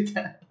them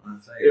together.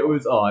 It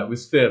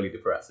was fairly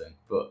depressing,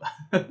 but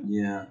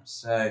yeah.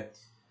 So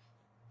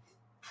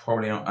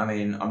probably not. I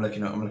mean, I'm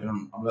looking at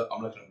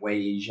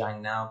Weili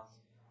Zhang now,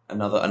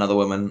 another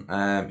woman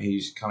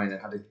who's come in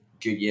and had a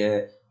good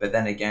year. But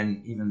then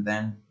again, even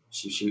then,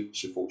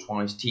 she fought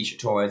twice: Tisha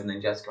Torres and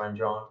then Jessica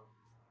Andrade.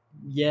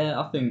 Yeah,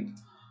 I think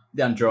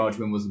the Andrade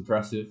win was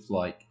impressive.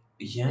 Like,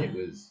 it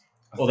was.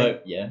 It was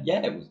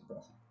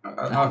impressive.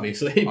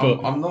 Obviously,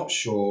 but I'm not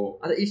sure.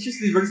 It's just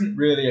there isn't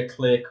really a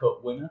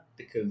clear-cut winner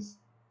because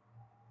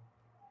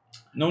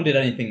no one did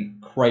anything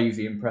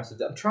crazy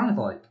impressive. I'm trying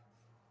to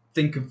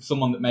think of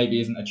someone that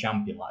maybe isn't a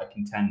champion, like a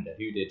contender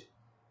who did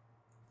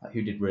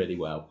really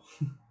well.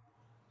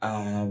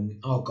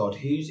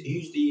 Who's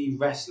the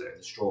wrestler in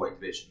the strawweight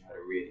division who had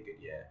a really good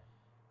year?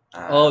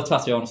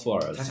 Tatiana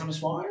Suarez. Tatiana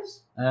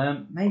Suarez?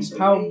 Maybe.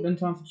 How many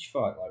times did she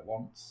fight? Like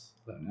once?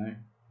 I don't know.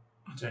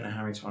 I don't know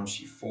how many times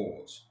she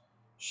fought.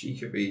 She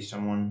could be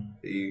someone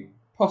who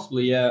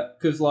possibly, yeah,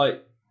 because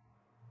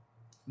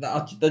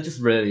there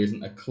just really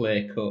isn't a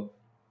clear-cut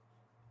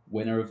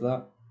winner of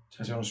that.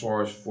 Tatiana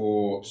Suarez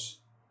fought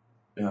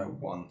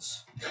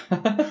once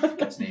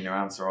against Nina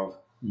Ansaroff.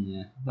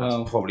 Yeah,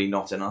 that's probably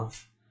not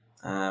enough.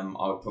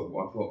 I'll put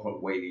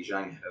Weili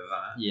Zhang ahead of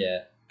that.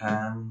 Yeah.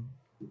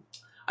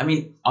 I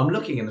mean, I'm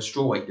looking in the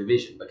strawweight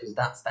division because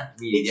that's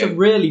really. It's a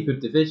really good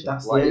division.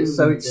 That's it's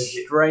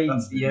strange.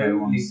 That's the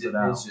only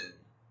division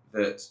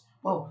that.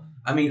 Well,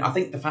 I mean, I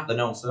think the fact that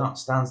no one stood up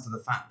stands to the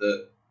fact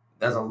that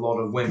there's a lot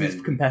of women. It's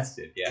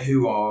competitive, yeah.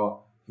 Who are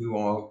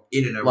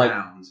in and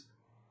around.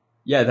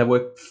 Yeah, there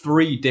were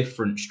 3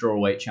 different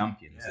strawweight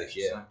champions this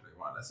year. Exactly.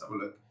 Right, let's have a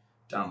look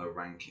down the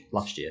rankings.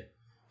 Last year.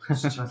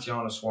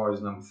 Tatiana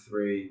Suarez number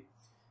 3.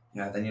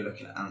 Yeah, then you're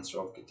looking at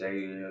Ansaroff,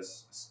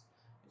 Gedalius.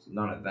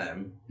 None of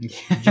them.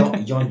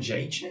 Jon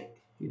Jacek?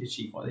 Who did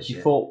she fight this year?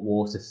 She fought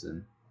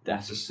Waterson.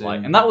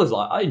 And that was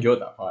I enjoyed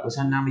that fight. Was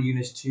her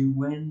Namajunas 2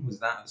 win? Was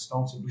that at the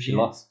start of the year? She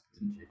lost,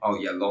 didn't she? Oh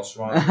yeah, lost,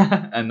 right.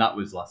 And that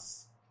was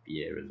last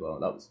year as well.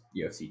 That was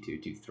UFC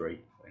 223, I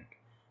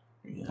think.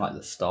 Yeah. Like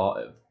the start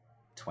of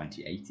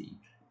 2018.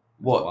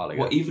 What?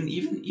 Even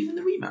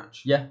the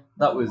rematch? Yeah,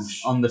 that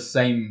was on the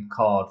same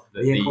card.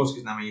 Of course,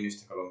 because Namajunas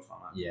took a long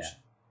time. Yeah.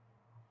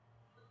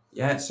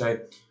 Yeah.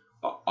 So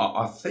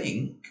I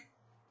think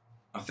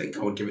I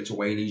would give it to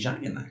Weili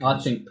Zhang in that case. I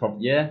think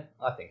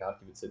I'd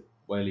give it to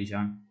Weili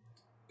Zhang.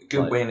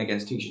 Good win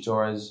against Tisha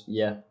Torres.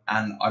 Yeah.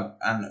 And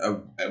a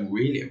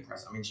really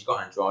impressive. I mean, she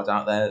got Andrade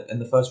out there in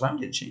the first round,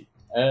 didn't she?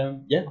 I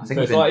think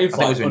it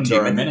was under 2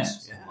 a minute.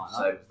 minutes.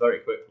 So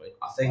very quickly.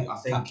 I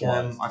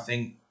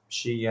think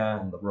She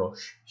on the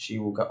rush. she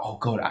will go. Oh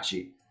God,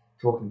 actually,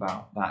 talking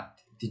about that,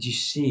 did you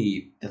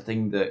see the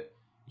thing that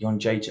Jon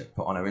Jacek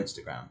put on her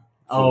Instagram?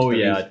 Oh Forced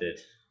yeah, release? I did.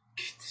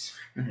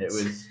 It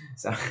was.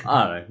 So,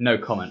 I don't know. No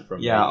comment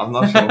from me. yeah, I'm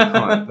not sure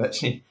quite, but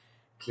she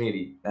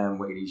clearly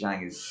Wei Li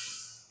Zhang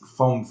is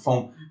from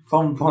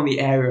the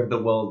area of the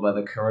world where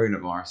the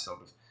coronavirus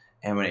sort of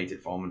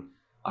emanated from. And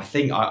I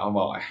think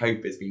I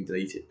hope it's been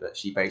deleted, but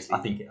she basically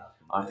I think it has.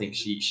 I think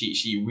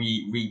she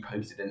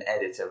reposted an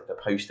edit of the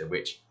poster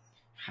which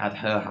had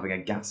her having a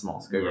gas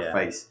mask over her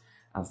face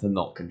as to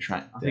not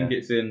contract I think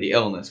it's in the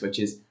illness, which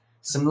is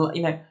some,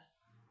 you know.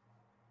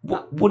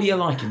 What do you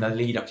like in the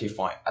lead up to your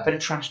fight? A bit of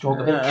trash talk,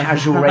 a bit of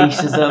casual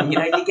racism. You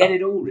know, you get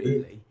it all,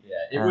 really.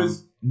 Yeah, it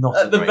was not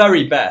at the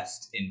very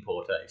best in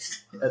poor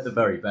taste. At the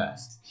very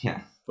best.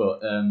 Yeah,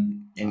 but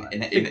in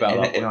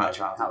actuality,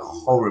 that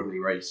was horribly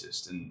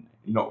racist and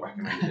not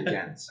recommended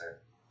again. So,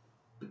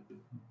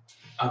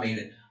 I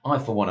mean, I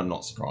for one am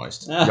not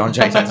surprised. Jon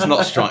Jacek does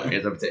not strike me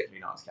as a particularly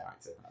nice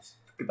character.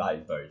 That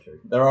is very true.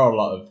 There are a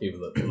lot of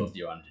people that love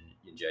Jon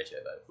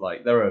Jacek though.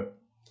 Like there are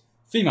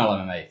female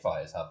MMA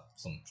fighters have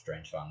some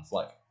strange fans.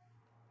 Like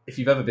if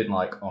you've ever been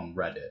like on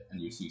Reddit and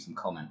you see some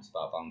comments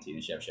about Valentina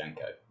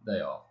Shevchenko,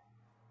 they are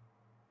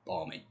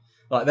balmy.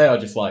 Like they are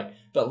just like,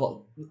 but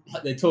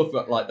like they talk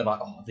about like they're like,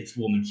 oh, this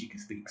woman, she can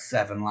speak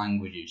 7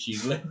 languages.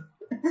 She's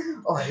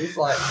it's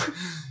like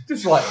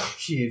just like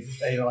she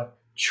is a like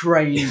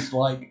trained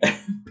like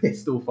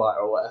pistol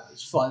fighter or whatever.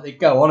 It's just like they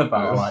go on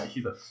about her like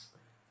she's a.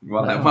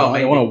 Well,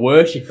 I want to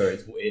worship her.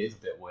 It is a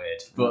bit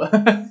weird, but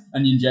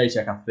and Jon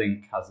Jacek I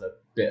think has a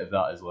bit of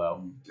that as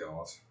well.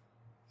 God,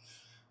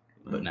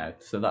 but no,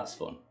 so that's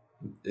fun.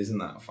 Isn't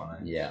that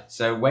funny? Yeah.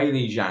 So Wei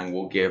Li Zhang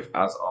will give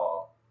as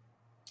our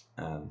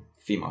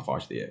female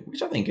fighter of the year,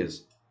 which I think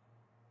is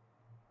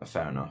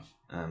fair enough.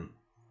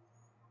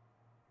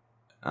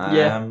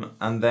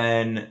 And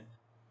then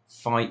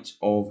fight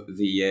of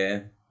the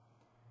year.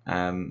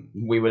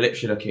 We were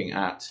literally looking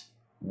at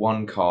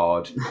one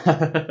card.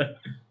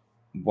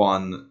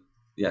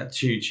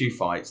 Two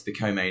fights, the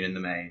co-main and the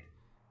main.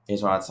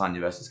 Israel Adesanya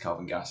versus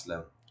Kelvin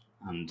Gastelum,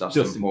 and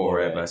Dustin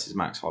Poirier versus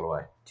Max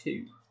Holloway.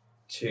 Two.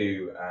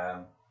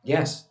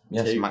 Yes,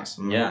 two. Max.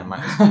 Yeah.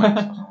 Max.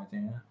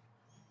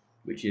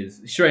 Which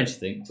is strange to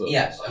think, but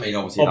yes, I mean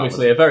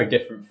obviously a very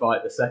different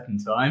fight the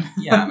second time.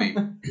 Yeah, I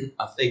mean,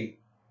 I think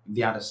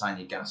the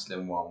Adesanya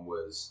Gastelum one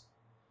was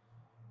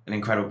an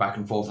incredible back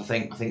and forth. I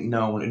think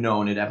no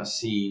one had ever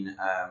seen.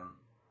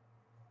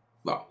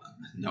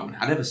 No one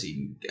had ever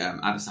seen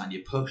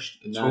Adesanya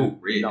pushed at all,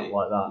 really. Not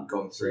like that.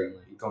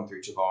 He'd gone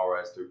through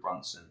Tavares, through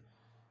Brunson,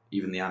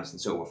 even the Anderson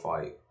Silva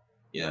fight.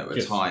 You know, at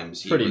Just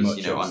times he pretty was,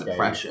 much under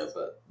pressure,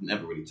 but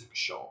never really took a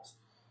shot.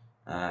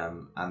 The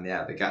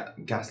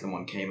Gastelum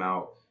one came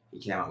out. He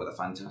came out with a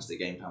fantastic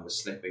game plan,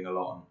 was slipping a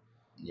lot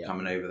and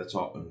coming over the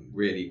top, and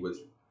really was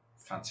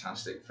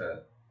fantastic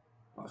for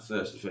the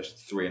first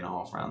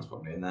 3.5 rounds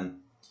probably, and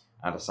then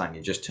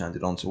Adesanya just turned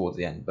it on towards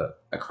the end,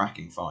 but a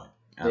cracking fight.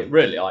 It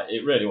really was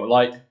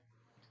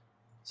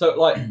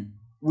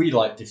we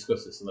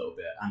discussed this a little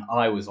bit, and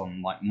I was on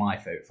my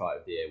favourite fight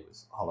of the year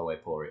was Holloway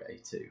Poirier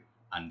 2,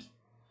 and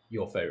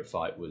your favourite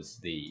fight was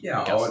the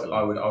Gastelum.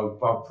 I would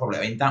probably.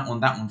 I mean that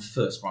one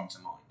first sprung to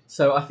mind.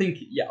 So I think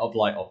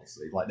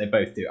obviously they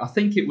both do. I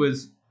think it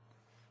was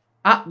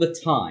at the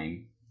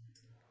time.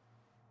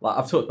 Like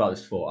I've talked about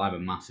this before, I'm a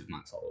massive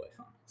Max Holloway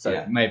fan,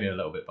 so maybe a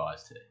little bit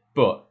biased here.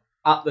 But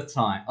at the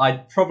time, I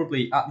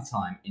probably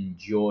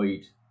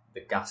enjoyed the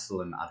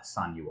Gastelum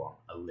Adesanya one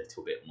a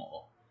little bit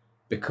more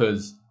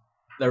because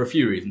there are a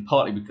few reasons.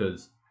 Partly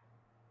because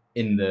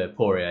in the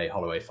Poirier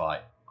Holloway fight,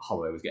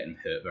 Holloway was getting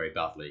hurt very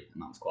badly,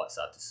 and that was quite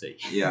sad to see.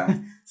 Yeah.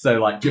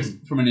 So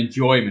just from an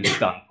enjoyment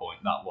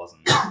standpoint, that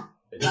wasn't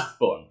as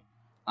fun.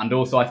 And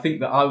also, I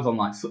think that I was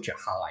on such a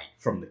high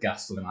from the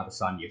Gastelum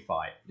Adesanya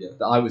fight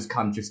that I was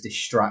kind of just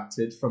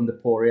distracted from the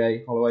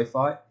Poirier Holloway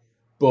fight.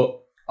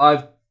 But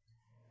I've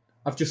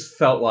just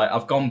felt like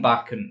I've gone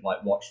back and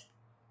watched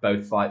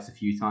both fights a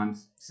few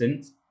times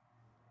since,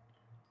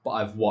 but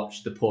I've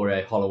watched the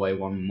Poirier Holloway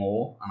one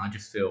more, and I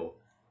just feel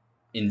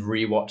in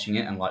rewatching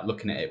it and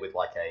looking at it with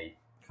a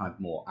kind of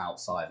more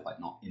outside,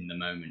 not in the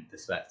moment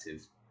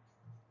perspective,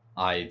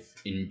 I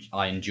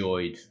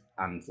enjoyed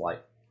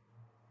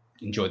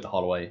the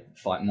Holloway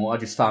fight more. I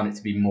just found it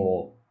to be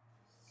more.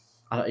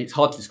 It's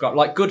hard to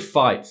describe. Good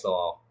fights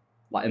are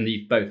and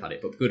you've both had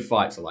it, but good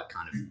fights are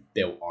kind of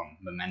built on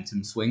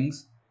momentum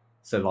swings.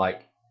 So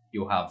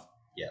you'll have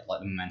the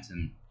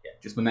momentum,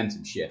 just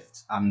momentum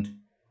shifts, and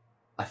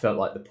I felt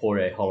like the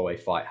Poirier Holloway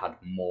fight had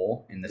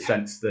more in the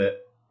sense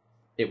that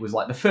it was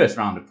the first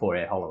round of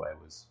Poirier Holloway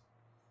was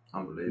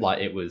unbelievable.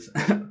 It was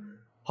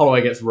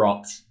Holloway gets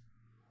rocked,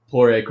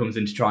 Poirier comes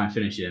in to try and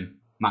finish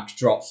him, Max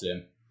drops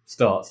him,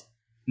 starts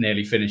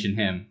nearly finishing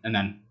him, and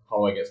then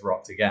Holloway gets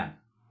rocked again,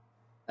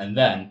 and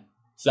then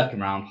second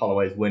round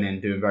Holloway's winning,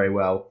 doing very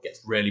well,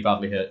 gets really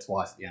badly hurt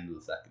twice at the end of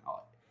the second.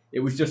 It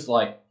was just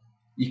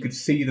you could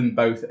see them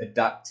both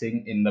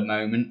adapting in the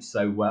moment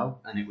so well,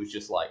 and it was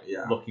just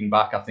looking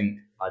back, I think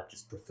I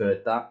just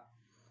preferred that.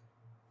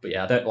 But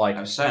yeah, I don't like.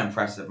 It was so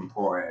impressive from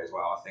Poirier as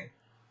well. I think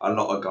a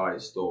lot of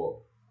guys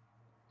thought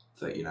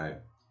that, you know,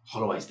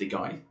 Holloway's the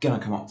guy, gonna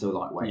come up to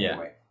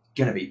lightweight,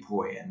 gonna beat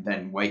Poirier, and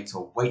then wait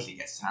till he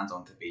gets his hands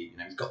on Khabib. You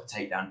know, he's got the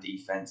takedown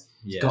defense,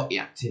 he's got the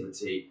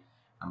activity,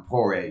 and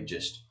Poirier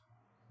just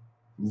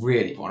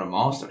really put on a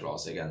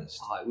masterclass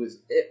against.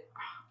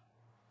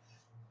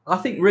 I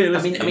think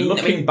realistically,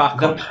 looking back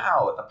the on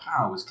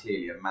power was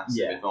clearly a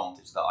massive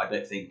advantage that I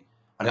don't think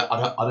a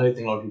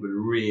lot of people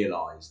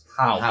realised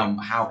how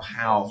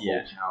powerful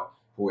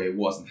Poirier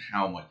was and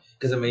how much.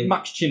 Because I mean,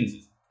 Max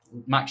Chin's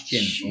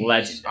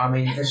legend. I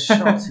mean, the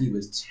shots he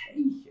was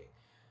taking.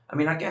 I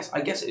mean, I guess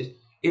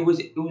it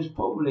was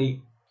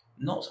probably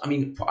not. I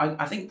mean,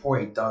 I think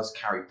Poirier does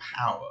carry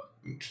power.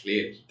 I mean,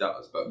 clearly he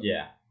does, but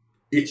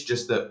it's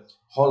just that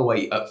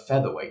Holloway at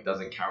featherweight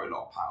doesn't carry a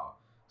lot of power.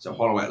 So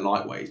Holloway at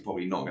lightweight is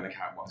probably not going to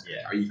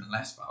carry even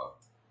less power.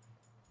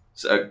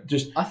 So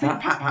I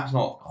think perhaps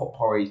not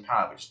Poirier's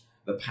power, but just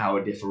the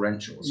power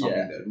differential or something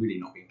that had really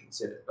not been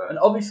considered. But and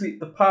obviously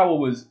the power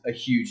was a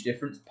huge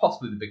difference,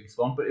 possibly the biggest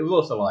one, but it was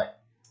also like,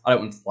 I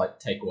don't want to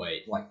take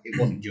away, it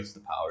wasn't just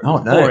the power.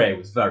 Poirier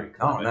was very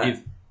clever.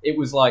 It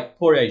was like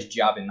Poirier's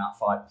jab in that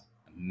fight was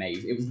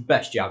amazing. It was the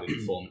best jabbing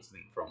performance I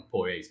think from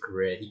Poirier's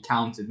career. He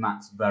countered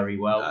Max very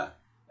well.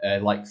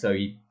 So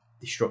he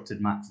disrupted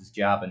Max's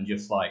jab and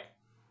just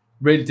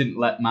really didn't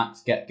let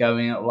Max get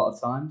going a lot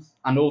of times.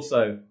 And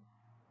also,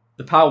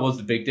 the power was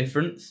the big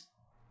difference.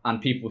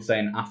 And people were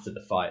saying after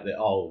the fight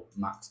that,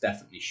 Max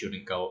definitely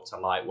shouldn't go up to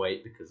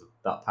lightweight because of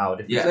that power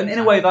difference. Yeah, and in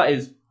a way, that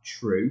is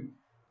true.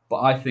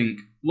 But I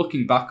think,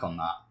 looking back on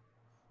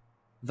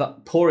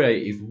that Poirier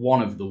is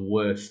one of the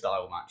worst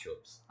style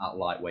matchups at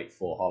lightweight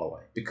for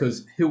Holloway.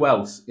 Because who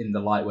else in the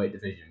lightweight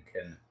division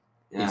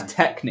is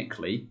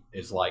technically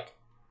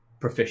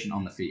proficient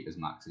on the feet as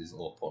Max is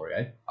or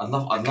Poirier? I'd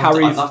love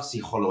to see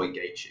Holloway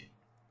Gaethje.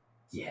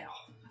 Yeah.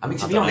 I mean,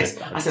 to be honest,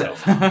 that's what I was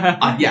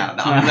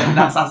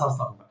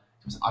talking about.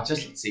 I'd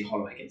just like to see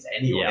Holloway against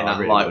anyone in that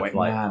really lightweight.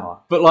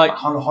 But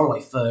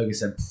Holloway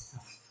Ferguson.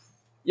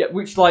 Yeah,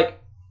 which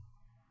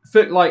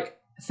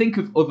think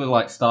of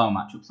other style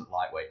matchups at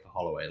lightweight for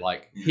Holloway.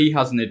 He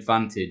has an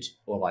advantage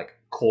or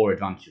core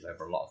advantages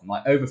over a lot of them.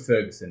 Over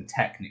Ferguson,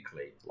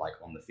 technically,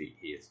 on the feet,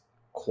 he is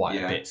quite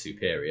a bit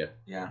superior.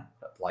 Yeah.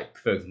 But,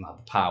 Ferguson had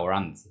the power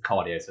and the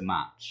cardio to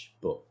match,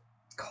 but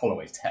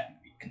Holloway's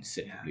technically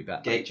considerably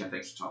better. Gaethje, I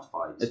think, is a tough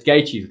fight.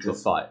 Gaethje's a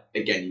tough fight.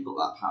 Again, you've got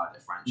that power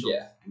differential.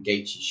 Yeah. And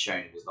Gaethje's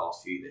shown in his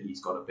last few that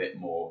he's got a bit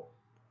more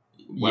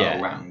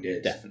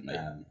well-rounded. Definitely.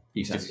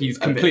 He's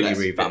completely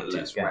revamped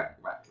his game.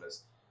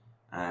 Reckless.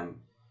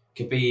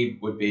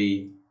 Khabib would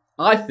be...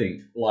 I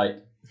think, I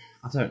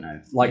don't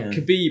know.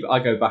 Khabib, I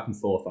go back and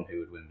forth on who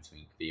would win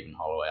between Khabib and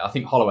Holloway. I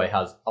think Holloway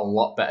has a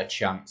lot better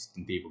chance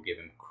than people give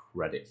him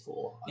credit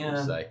for, I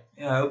would say.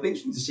 Yeah, it'll be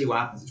interesting to see what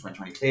happens in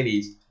 2020.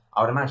 Clearly,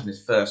 I would imagine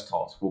his first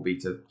task will be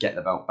to get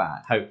the belt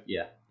back. I hope.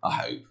 Yeah.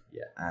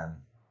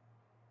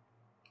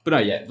 But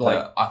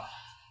no,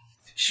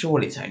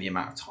 surely it's only a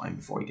matter of time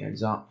before he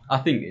goes up. I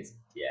think it's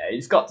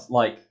got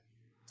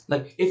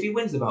if he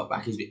wins the belt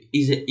back,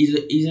 he's a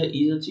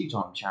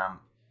two-time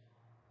champ.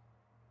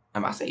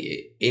 And I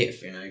say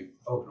if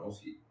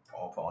Volkanovski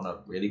put on a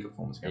really good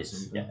performance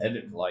against him. Yeah,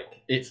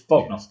 it's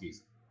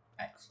Volkanovski's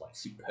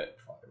superb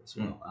fighter as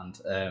well, and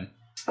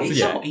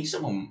he's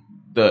someone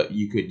that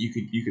you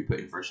could put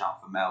in for a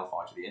shout for male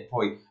fighter of the year.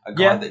 Probably a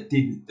guy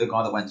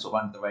that went sort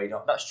of under the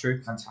radar. That's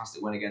true.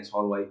 Fantastic win against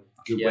Holloway.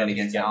 Good win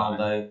against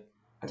Aldo.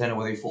 I don't know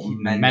whether he fought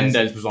Mendes.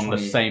 Mendes was on the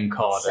same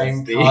card. So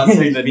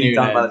the new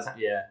done by the time.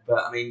 Yeah,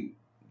 but I mean,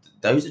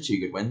 those are two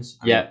good wins.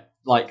 They're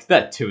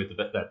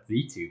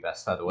the two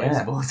best featherweights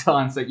of all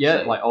time. So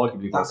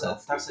arguably that's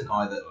a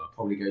guy that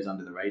probably goes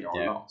under the radar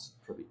a lot.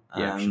 Probably.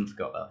 I shouldn't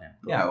forgot about him.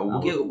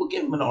 We'll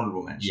give him an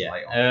honourable mention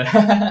later on.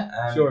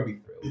 Sure, I'd be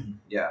thrilled.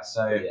 Yeah.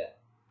 So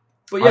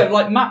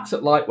But Max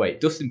at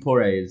lightweight, Dustin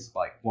Poirier is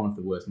one of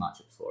the worst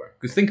matchups for him.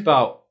 Because think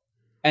about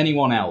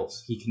anyone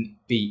else he can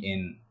beat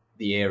in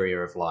the area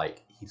of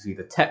he's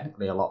either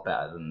technically a lot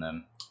better than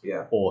them,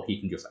 or he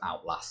can just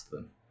outlast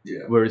them.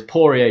 Yeah. Whereas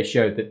Poirier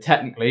showed that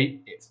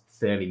technically it's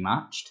fairly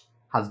matched,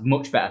 has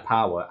much better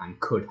power, and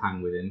could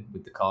hang with him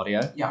with the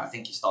cardio. Yeah, I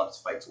think he started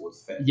to fade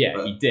towards the fifth.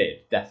 Yeah, he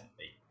did,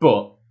 definitely.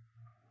 But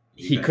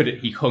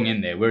he hung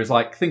in there. Whereas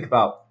think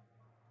about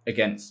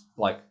against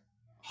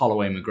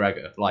Holloway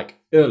McGregor,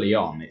 early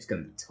on it's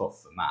going to be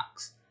tough for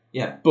Max.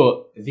 Yeah.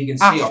 But if he can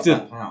see off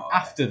that power,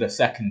 after the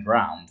second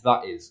round,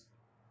 that is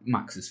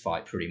Max's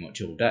fight pretty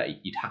much all day,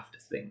 you'd have to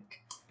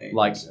think.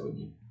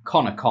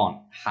 Conor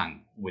can't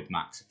hang with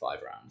Max for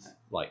 5 rounds,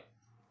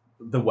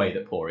 the way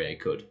that Poirier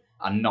could.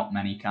 And not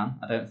many can,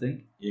 I don't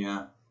think.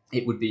 Yeah.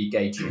 It would be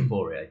Gaethje and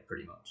Poirier,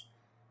 pretty much.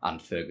 And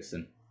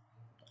Ferguson.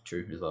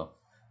 True as well.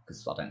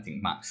 Because I don't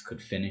think Max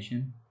could finish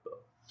him.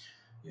 But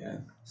yeah.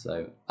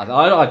 So,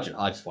 I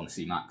just want to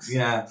see Max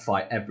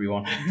fight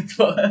everyone.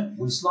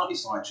 We're slightly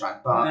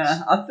sidetracked, but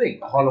I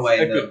think Holloway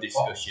a good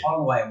discussion.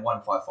 Holloway and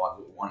 155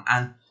 would won.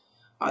 And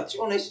to be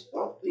honest,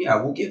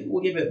 we'll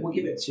give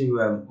it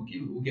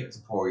to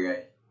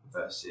Poirier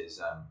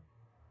versus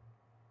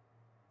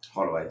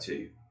Holloway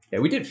too. Yeah,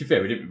 we did. To be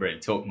fair, we didn't really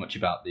talk much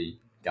about the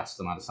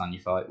Gaston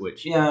Adesanya fight,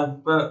 which Yeah,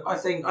 but I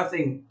think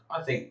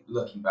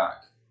looking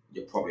back,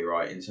 you're probably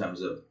right in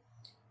terms of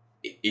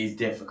it is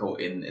difficult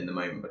in the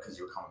moment because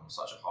you're coming on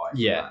such a high.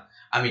 Yeah. That.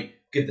 I mean,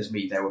 goodness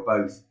me, they were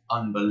both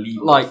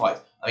unbelievable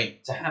fights. I mean,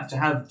 to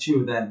have two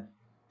of them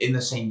in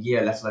the same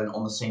year, let alone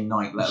on the same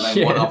night, let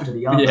alone one after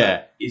the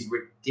other, is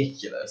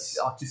ridiculous.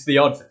 Just the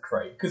odds are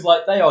crazy because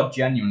they are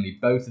genuinely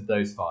both of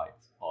those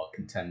fights are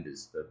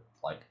contenders for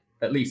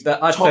at least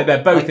I'd say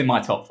they're both in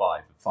my top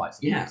 5 fights.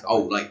 Yeah.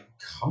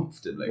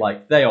 Comfortably.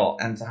 They are,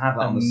 and to have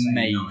that on the same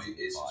night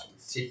is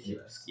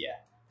ridiculous. Yeah.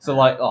 So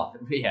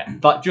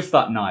but just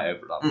that night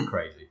over that was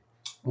crazy.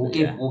 We'll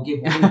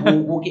give.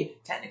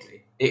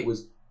 Technically, it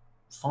was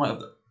fight of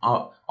the.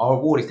 Our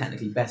award is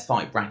technically best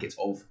fight brackets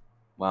of.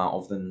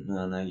 Well,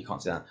 no, you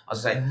can't say that. I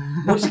was say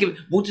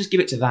we'll just give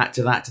it to that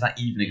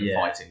evening of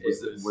fighting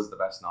was the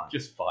best night.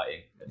 Just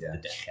fighting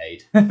the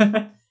decade.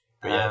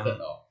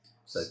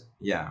 So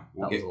that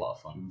was a lot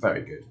of fun.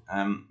 Very good.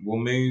 We'll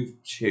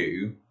move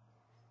to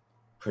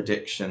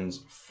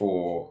predictions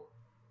for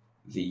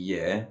the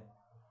year.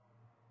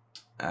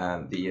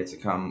 The year to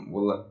come.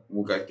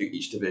 We'll go through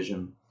each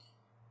division,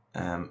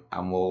 and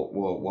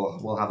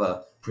we'll have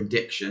a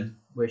prediction.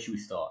 Where should we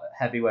start?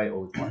 At heavyweight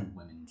or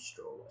women's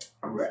strawweight?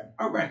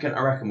 I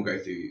reckon we'll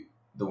go through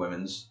the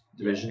women's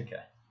division.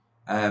 Okay.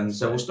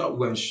 So we'll start with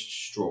women's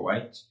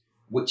strawweight,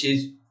 which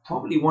is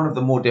probably one of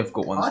the more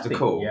difficult ones to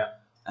call. Yeah.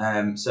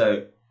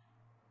 So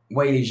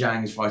Wei Li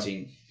Zhang is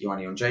fighting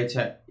Joanna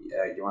Jędrzejczyk.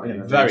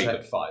 Very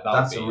good fight.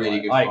 That's a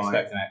really good fight. I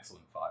expect an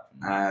excellent fight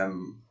from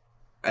them.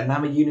 And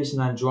Namajunas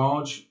and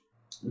Andrade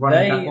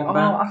running that one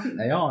back. I think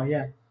they are,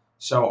 yeah.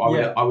 So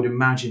I would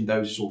imagine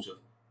those sort of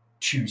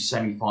 2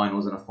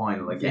 semi-finals and a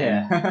final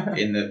again. Yeah.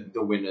 in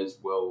the winners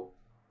will.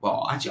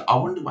 Well, actually, I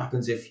wonder what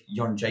happens if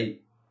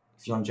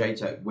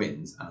Jędrzejczyk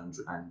wins and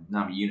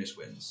Namajunas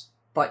wins.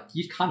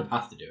 You kind of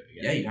have to do it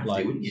again. Yeah, you'd have to,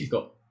 wouldn't you? You've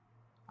got.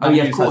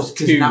 Of course,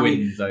 because 2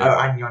 wins over.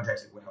 And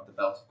Jędrzejczyk would have the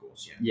belt, of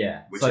course.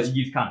 Yeah. So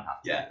you kind of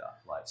have to do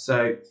that.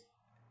 So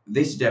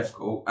this is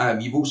difficult.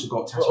 You've also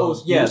got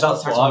Tatiana.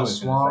 That's what I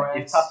was going to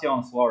say. If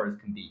Tatiana Suarez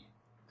can beat,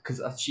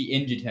 because she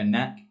injured her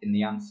neck in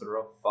the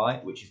Ansarov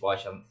fight, which is why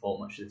she hasn't fought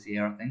much this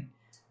year, I think.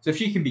 So if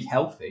she can be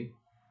healthy,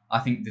 I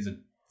think there's a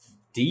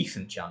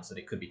decent chance that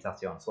it could be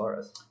Tatiana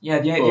Suarez. Yeah,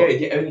 the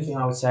only thing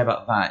I would say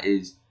about that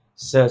is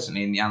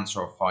certainly in the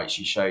Ansarov fight,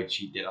 she showed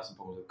she did have some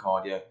problems with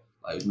cardio.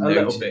 It was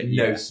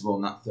noticeable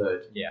in that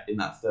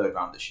third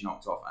round that she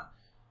knocked off. And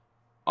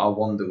I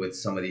wonder with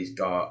some of these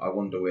guys,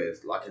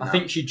 I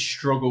think she'd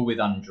struggle with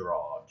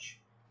Andrade.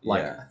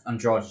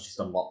 Andrade is just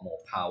a lot more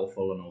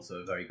powerful and also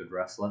a very good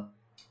wrestler.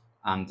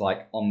 And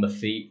on the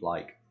feet,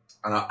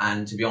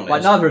 and to be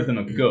honest, neither of them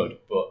are good,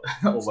 but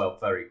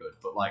very good.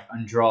 But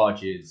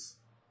Andrade is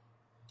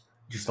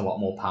just a lot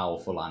more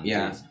powerful and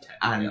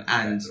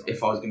and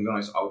if I was going to be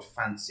honest, I would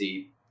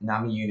fancy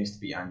Namajunas to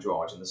beat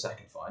Andrade in the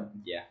second fight.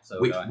 Yeah,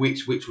 so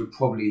which would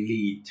probably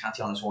lead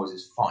Tatiana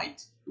Suarez's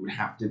fight. It would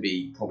have to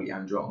be probably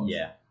Andrade.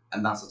 Yeah,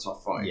 and that's a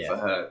tough fight for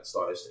her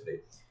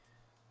stylistically.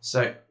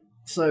 So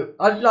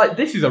I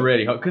this is a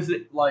really hard because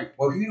who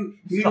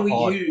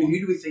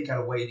do we think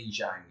out of Wei Li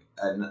Zhang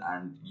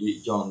and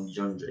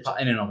Jędrzejczyk?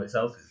 That in and of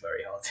itself is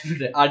very hard to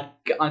predict.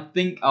 I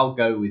think I'll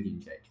go with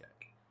Jędrzejczyk.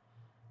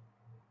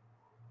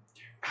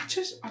 I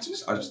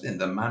just think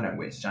the manner in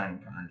which Zhang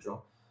and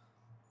Andrade.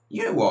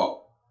 You know what?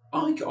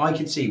 I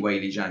could see Wei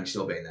Li Zhang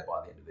still being there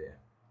by the end of the year.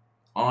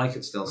 I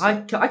could still see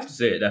I could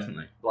see it,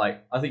 definitely.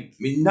 I think...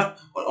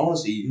 but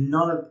honestly,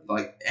 none of,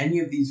 any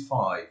of these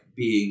 5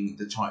 being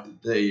the champion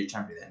at the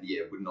end of the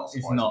year would not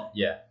surprise me.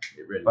 Yeah,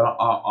 it really But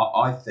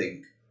I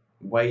think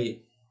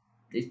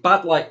It's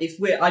bad, it's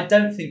weird. I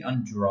don't think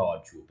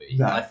Andrade will be.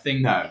 No, I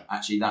think... No,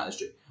 actually, that is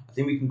true. I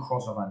think we can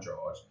cross off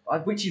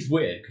Andrade. Which is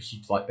weird, because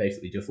she's,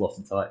 basically just lost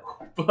the title.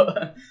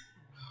 But...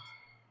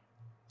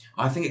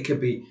 I think it could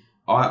be...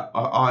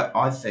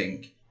 I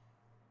think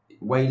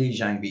Wei Li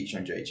Zhang beats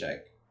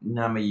Jędrzejczyk,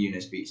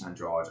 Namajunas beats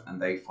Andrade,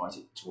 and they fight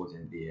it towards the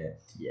end of the year.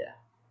 Yeah.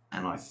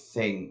 And I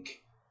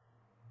think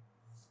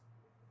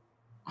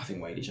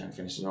Wei Li Zhang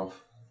finishes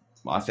off.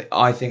 I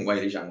think Wei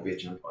Li Zhang will be a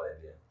champion by the end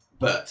of the year.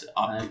 But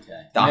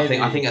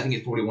I think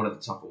it's probably one of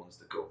the tougher ones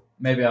to call.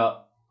 Maybe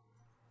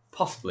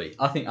possibly.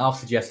 I think I'll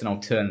suggest an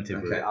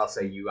alternative route. I'll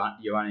say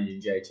Joanna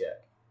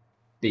Jędrzejczyk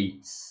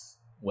beats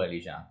Wei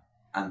Li Zhang.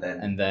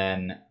 And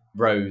then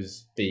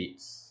Rose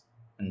beats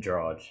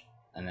Andrade,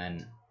 and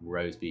then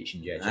Rose beats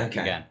Jędrzejczyk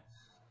again.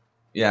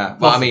 Yeah,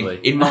 possibly.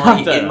 But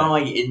I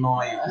mean, in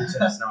my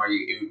alternate scenario,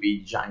 it would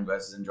be Zhang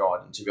versus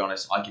Andrade. And to be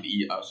honest, I could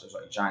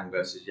Zhang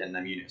versus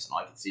Namajunas, and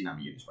I could see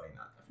Namajunas winning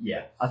that.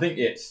 Yeah, I think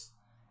it's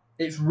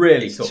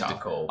really tough to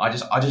call. I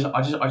just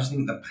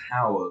think the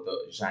power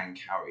that Zhang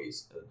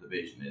carries at the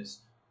division is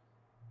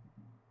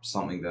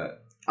something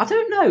that I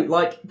don't know.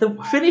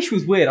 The finish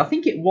was weird. I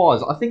think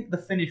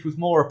the finish was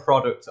more a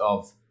product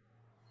of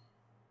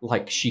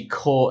she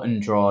caught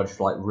Andrade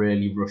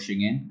really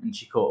rushing in, and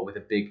she caught her with a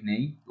big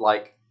knee.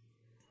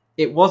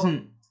 It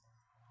wasn't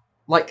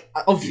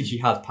obviously she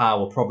has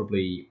power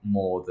probably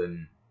more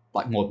than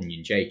like more than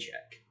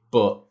Jacek,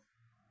 but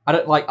I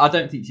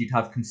don't think she'd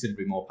have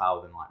considerably more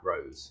power than like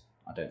Rose.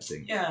 I don't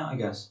think. Yeah, I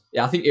guess.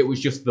 Yeah, I think it was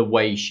just the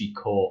way she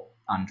caught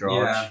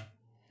Andrade Yeah.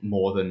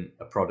 more than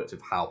a product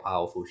of how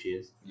powerful she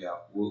is. Yeah,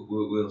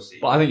 we'll see.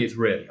 But I think it's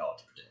really hard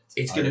to predict.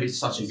 It's going to be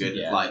such a good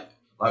Yeah. like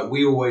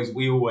we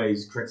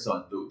always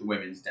criticize the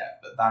women's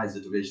depth, but that is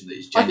a division that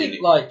is I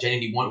think,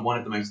 genuinely one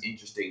of the most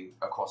interesting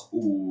across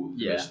all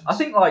divisions. I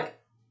think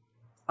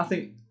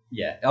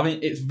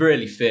it's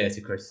really fair to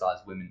criticize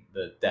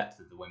the depth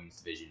of the women's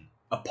division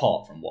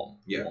apart from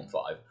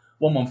 115.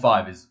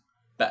 115 is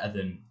better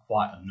than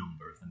quite a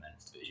number of the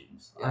men's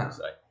divisions, I would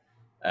say.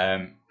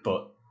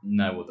 But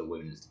no other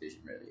women's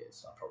division really is,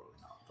 so probably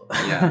not. But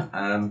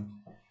yeah.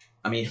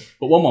 I mean,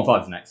 but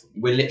 115 is an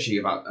excellent. We're literally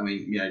about. I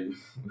mean, you know,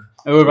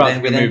 we're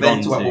about to move on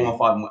to to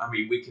 115. I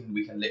mean, we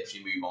can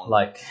literally move on.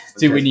 Like,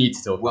 do we need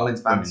to talk women's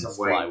about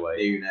bantamweight,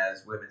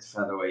 Nunes, women's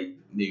featherweight,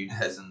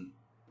 Nunes, and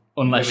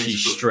unless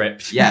she's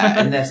stripped? Yeah,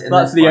 unless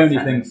that's the only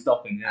thing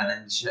stopping her. And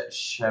then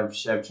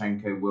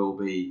Shevchenko will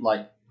be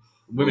like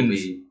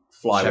women's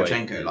flyweight.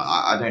 Shevchenko, like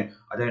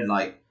I don't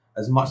like.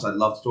 As much as I'd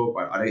love to talk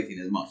about it, I don't think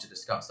there's much to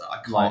discuss. That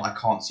I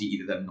can't see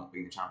either of them not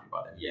being the champion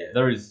by then. Yeah,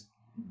 there is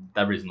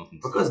nothing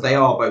to because they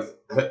are both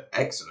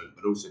excellent,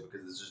 but also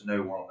because there's just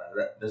no one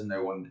there. There's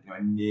no one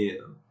near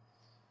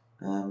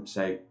them.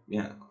 So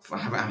yeah,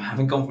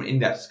 having gone for an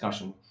in-depth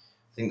discussion,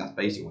 I think that's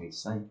basically what we need to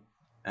say.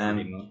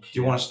 Do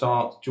you want to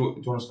start? Do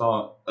you want to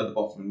start at the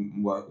bottom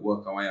and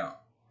work our way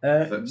up?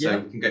 So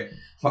we can go.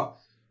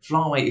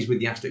 Flyweight is with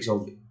the asterisk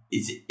of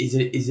is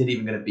it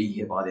even going to be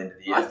here by the end of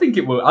the year? I think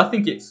it will. I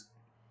think it's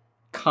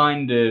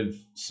kind of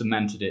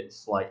cemented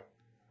its like.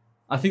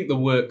 I think the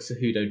work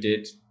Cejudo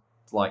did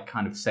like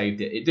kind of saved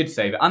it. It did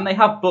save it, and they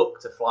have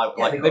booked a flyweight.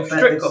 Yeah, like they've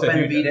got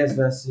Benavidez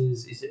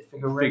versus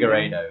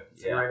Figueiredo.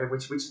 Yeah,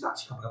 which is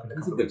actually coming up in a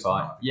couple of good weeks.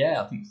 fight.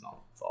 Yeah, I think it's not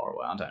far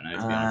away. I don't know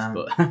to be honest,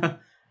 but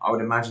I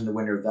would imagine the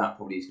winner of that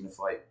probably is going to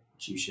fight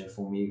Chucha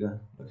Formiga.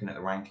 Looking at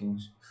the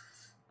rankings,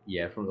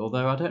 yeah.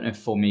 Although I don't know if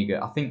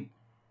Formiga. I think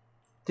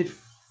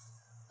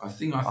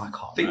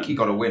he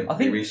got a win. I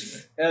think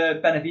recently.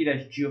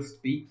 Benavidez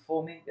just beat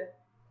Formiga.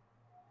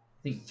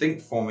 I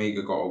think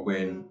Formiga got a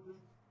win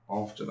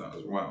after that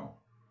as well.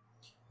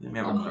 I'm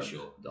not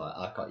sure.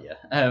 I can't. Yeah.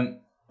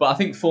 But I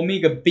think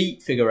Formiga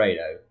beat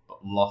Figueiredo,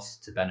 but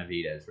lost to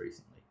Benavidez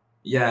recently.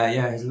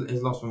 Yeah.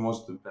 His last one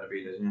was to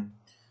Benavidez. Yeah.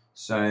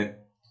 So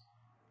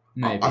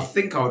maybe I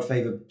think I would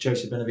favour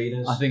Joseph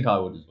Benavidez. I think I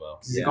would as well.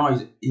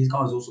 His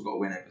guy's also got a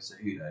win over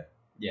Cejudo.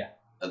 Yeah.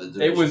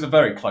 It was a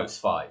very close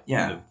fight.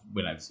 Yeah. The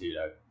win over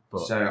Cejudo.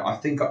 But so I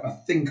think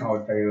I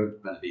would favour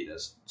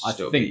Benavidez. I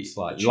think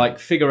slightly. Like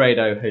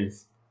Figueiredo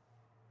has.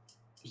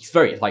 He's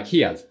very like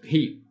he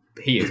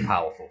is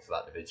powerful for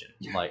that division.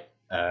 Yeah. Like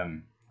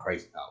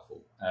crazy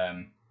powerful.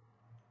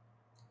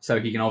 So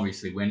he can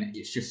obviously win.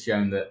 It's just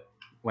shown that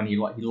when he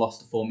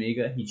lost to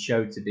Formiga, he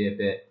showed to be a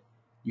bit.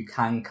 You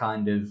can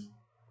kind of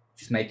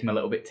just make him a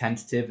little bit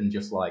tentative and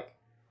just like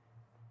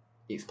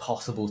it's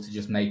possible to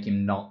just make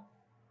him not.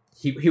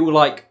 He will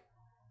like.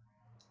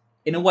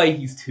 In a way,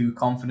 he's too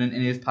confident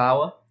in his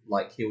power.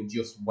 Like he'll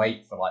just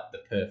wait for like the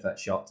perfect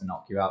shot to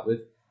knock you out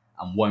with,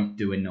 and won't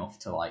do enough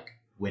to like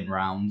win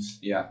rounds.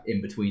 Yeah.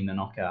 In between the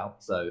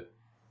knockout, so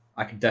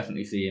I could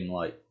definitely see him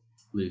like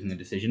losing the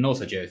decision. And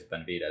also, Joseph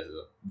Benavidez is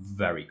a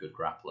very good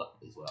grappler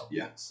as well.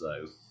 Yeah.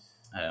 So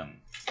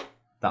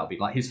that would be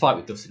like his fight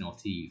with Dustin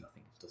Ortiz. I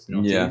think it's Dustin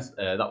Ortiz.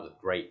 Yeah. That was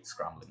a great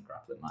scrambling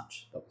grappling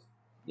match. That was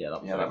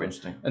very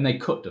interesting. And they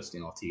cut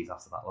Dustin Ortiz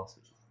after that loss,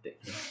 which is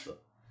ridiculous.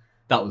 But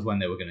that was when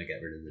they were going to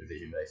get rid of the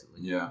division,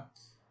 basically. Yeah.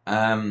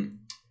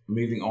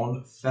 Moving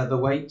on,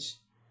 featherweight.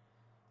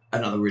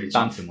 Another really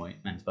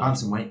bantamweight, men's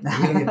bantamweight.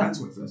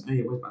 Bantamweight first. Oh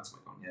yeah, where's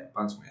bantamweight gone? Yeah,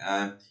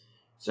 bantamweight.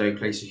 So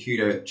Clay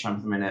Cejudo, champ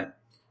of the minute.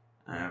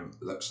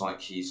 Looks like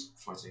he's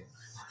fighting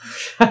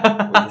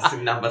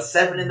with number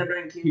 7 in the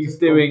rankings. He's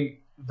doing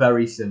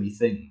very silly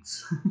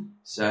things.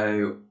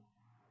 So,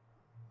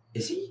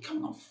 is he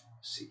coming off?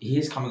 He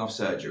is coming off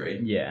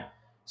surgery. Yeah.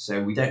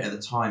 So we don't know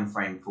the time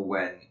frame for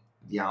when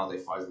the Aldo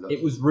fight is looking.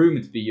 It was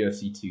rumoured to be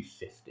UFC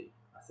 250,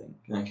 I think.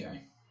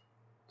 Okay.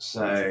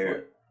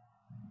 So,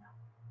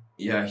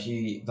 yeah,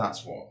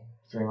 that's what,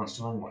 3 months'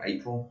 time? What,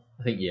 April?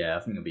 I think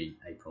it'll be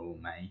April or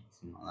May,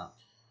 something like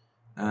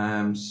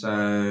that.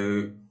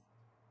 So,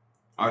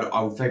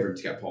 I would favour him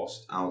to get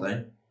past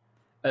Aldo.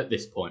 At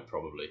this point,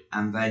 probably.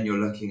 And then you're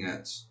looking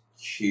at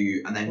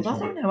Hugh, and then... I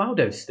don't know,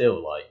 Aldo's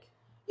still, like...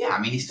 Yeah, I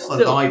mean, he's still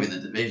alive in the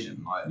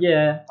division. Like...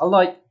 Yeah,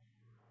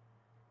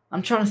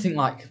 I'm trying to think,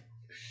 like...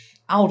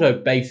 Aldo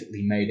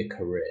basically made a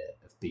career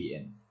of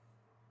beating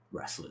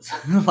wrestlers.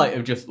 I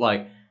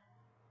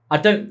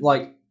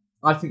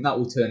think that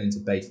will turn into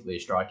basically a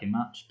striking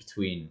match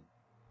between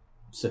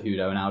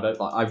Cejudo and Aldo.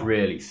 Like, I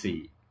really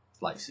see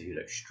like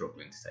Cejudo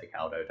struggling to take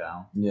Aldo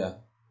down. Yeah.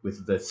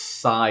 With the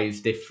size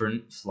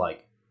difference,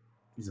 like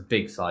there's a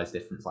big size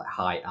difference, like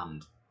height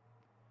and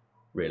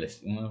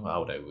realistic. Well,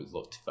 Aldo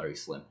looked very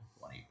slim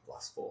when he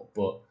last fought,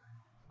 but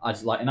I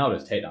just like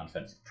Aldo's takedown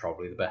defense is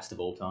probably the best of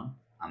all time,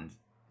 and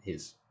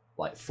his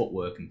like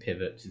footwork and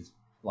pivots is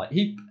I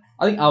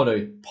think Aldo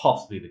is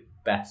possibly the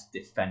best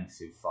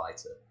defensive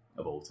fighter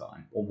of all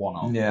time, or one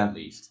of at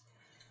least.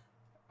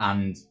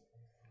 And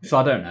so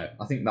I don't know.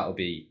 I think that'll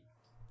be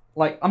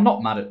I'm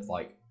not mad at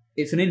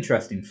it's an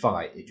interesting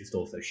fight. It just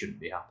also shouldn't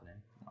be happening.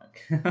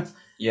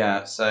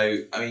 Yeah. So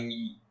I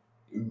mean,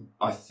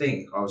 I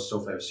think I would still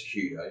favour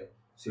Cejudo.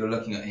 So you're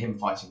looking at him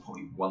fighting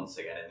probably once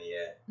again in the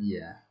year.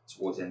 Yeah.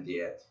 Towards the end of the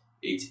year,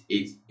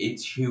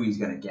 it's who he's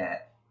going to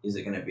get. Is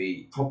it going to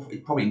be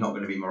probably not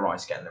going to be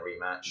Moraes getting the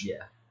rematch?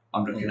 Yeah.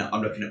 I'm looking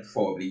at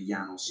probably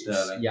Jan or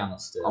Sterling. Jan or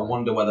Sterling. I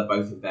wonder whether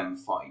both of them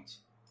fight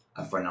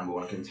for number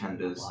one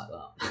contenders. Like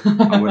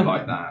that. I would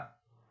like that.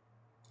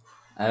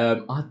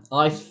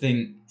 I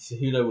think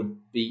Cejudo would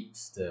beat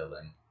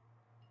Sterling.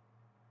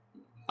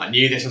 I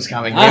knew this was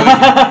coming. Do you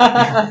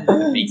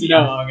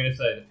know what I'm going to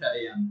say? The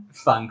Petty Jan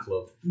fan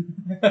club.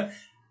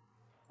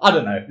 I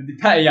don't know. The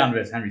Petty Jan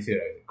versus Henry Cejudo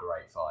is a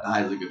great fight.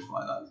 That is a good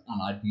fight, that is.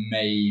 And I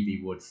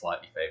maybe would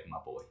slightly favour my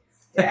boy.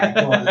 Yeah,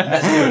 go on,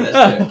 let's do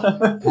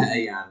it.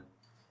 Petty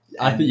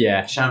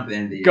Jan. Champ at the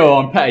end of the year. Go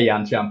on, Petty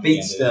Jan champ.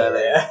 Beat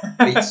Sterling.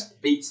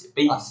 Beats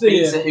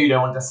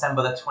Cejudo on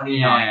December the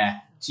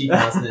 29th,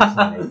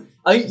 2020.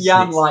 I think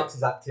Jan likes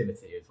his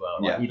activity as well.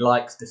 Yeah. He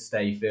likes to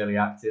stay fairly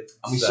active.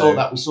 And we saw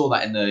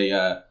that in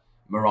the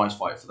Moraes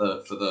fight for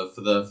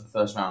the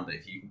first round. That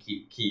if you can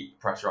keep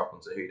pressure up on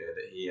Cejudo,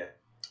 that he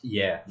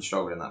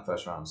struggled in that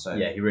first round. So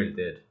yeah, he really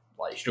did.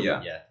 He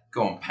struggled. Yeah.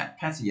 Go on,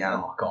 Petty Jan.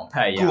 Oh, go on,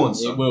 Petty Jan.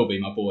 It will be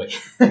my boy.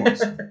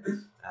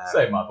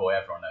 So my boy,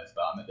 everyone knows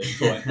about him at this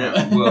point.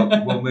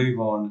 We'll move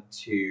on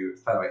to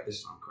featherweight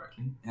this time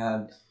correctly.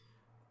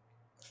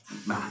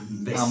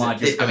 This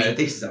is a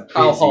busy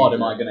how hard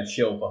am I going to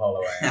shill for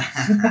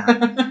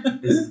Holloway?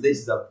 this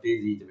is a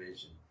busy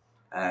division.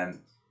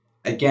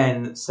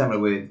 Again, similar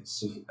with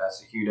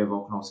Cejudo,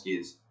 Volkanovski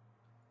is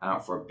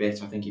out for a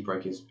bit. I think he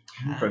broke his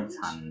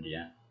hand.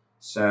 Yeah.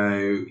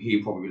 So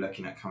he'll probably be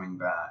looking at coming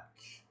back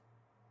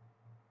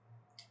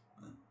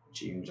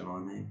June, July,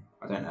 May.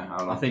 I don't know how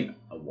long. I think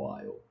a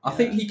while. I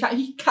think he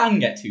can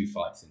get 2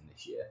 fights in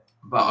this year.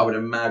 But I would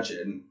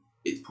imagine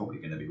it's probably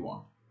going to be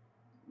one.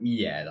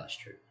 Yeah, that's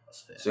true.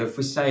 That's fair. So if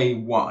we say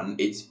one,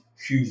 it's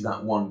who's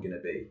that one going to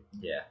be?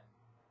 Yeah.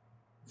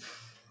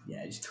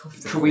 Yeah, it's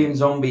tough. Korean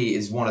Zombie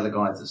is one of the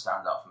guys that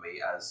stand out for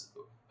me as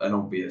an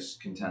obvious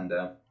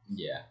contender.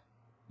 Yeah.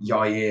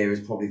 Yair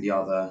is probably the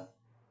other.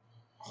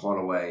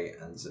 Holloway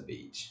and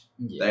Zabit.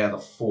 Yeah. They are the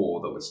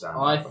 4 that would stand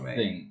out for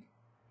me.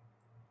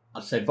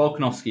 I'd say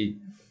Volkanovski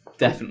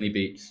definitely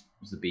beats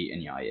Zabit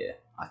and Yair.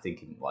 I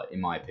think, in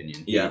my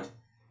opinion. Yeah.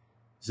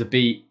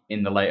 Zabit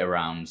in the later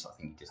rounds, I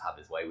think he just had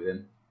his way with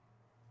him.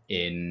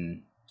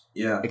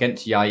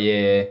 Against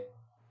Yair,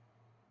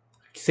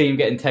 see him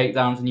getting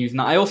takedowns and using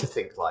that. I also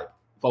think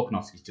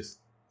Volkanovski's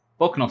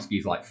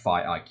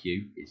fight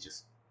IQ is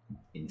just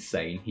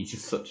insane. He's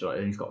just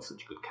he's got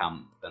such a good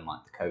camp and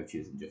the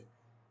coaches and just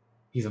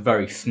he's a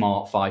very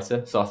smart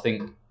fighter. So I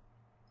think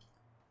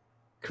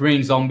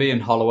Korean Zombie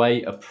and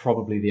Holloway are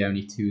probably the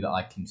only 2 that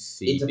I can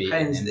see. It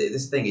depends.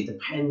 It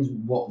depends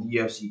what the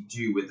UFC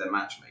do with their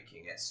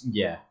matchmaking.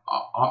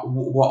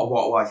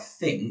 What I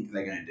think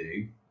they're going to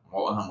do.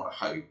 What I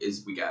hope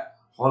is we get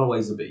Holloway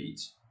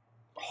Zabit.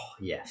 Oh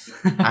yes.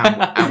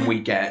 and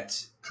we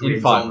get Korean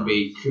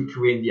Zombie.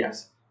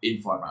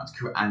 In 5 rounds,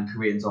 and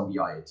Korean Zombie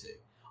Yair too.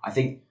 I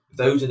think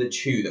those are the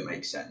 2 that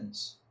make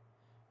sense.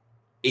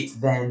 It's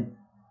then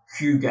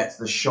who gets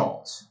the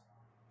shot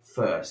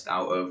first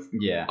out of.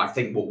 Yeah. I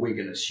think what we're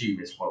going to assume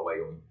is Holloway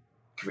or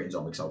Korean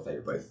Zombie, because I'll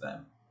favour both of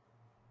them.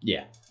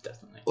 Yeah,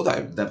 definitely.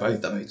 Although they're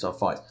both tough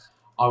fights.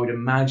 I would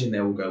imagine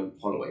they will go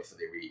Holloway for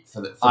the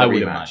rematch. I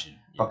would imagine.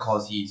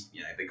 Because he's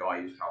the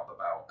guy who's held the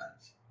belt. And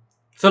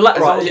so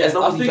as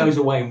long as he goes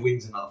away and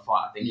wins another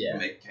fight, I think he can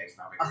make a case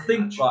for having a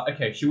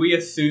rematch. Should we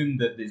assume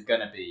that there's going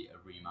to be a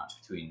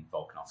rematch between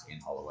Volkanovski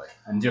and Holloway?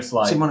 And just to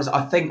be honest,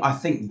 I think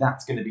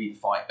that's going to be the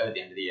fight at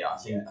the end of the year. I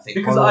think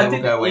because Holloway I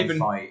didn't will go away even and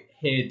fight.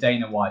 Hear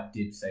Dana White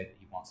did say that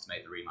he wants to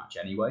make the rematch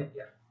anyway.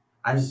 Yeah.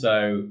 And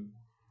so,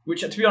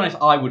 which to be honest,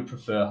 I would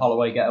prefer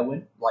Holloway get a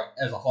win.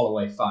 As a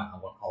Holloway fan, I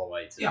want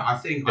Holloway to. Yeah, I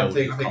think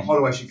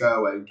Holloway should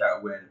go away, get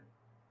a win,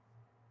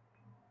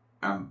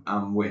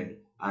 and win,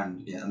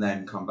 and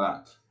then come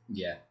back.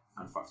 Yeah.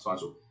 And fight for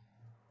title.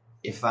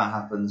 If that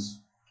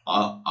happens,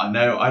 I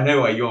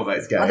know where your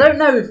vote's going. I don't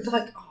know if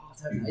I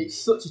don't know. It's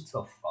such a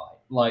tough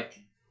fight,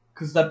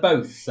 because they're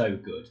both so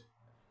good.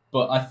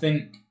 But I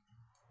think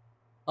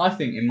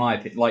in my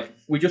opinion,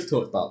 we just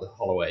talked about the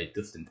Holloway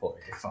Dustin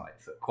Poirier fight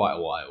for quite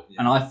a while,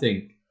 and I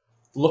think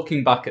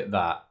looking back at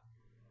that,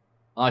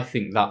 I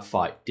think that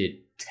fight did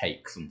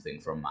take something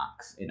from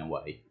Max in a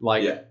way.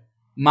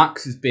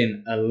 Max has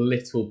been a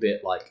little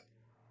bit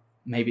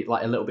maybe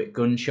a little bit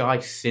gun shy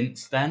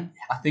since then.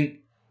 I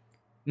think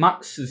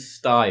Max's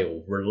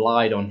style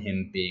relied on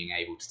him being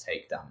able to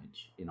take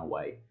damage in a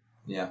way.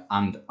 Yeah.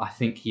 And I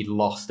think he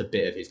lost a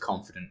bit of his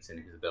confidence in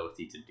his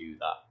ability to do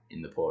that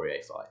in the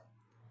Poirier fight.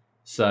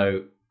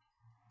 So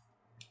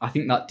I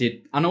think that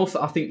did, and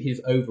also I think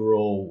his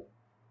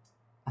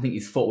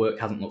footwork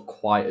hasn't looked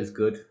quite as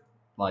good,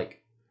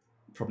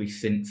 probably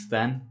since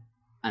then.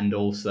 and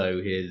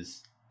also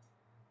his.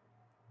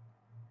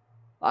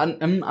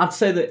 And I'd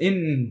say that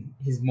in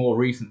his more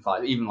recent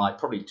fight, even like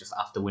probably just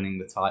after winning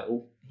the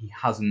title, he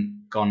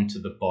hasn't gone to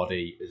the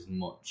body as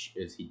much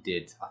as he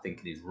did, I think,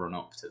 in his run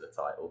up to the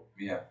title.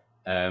 Yeah.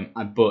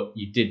 But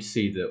you did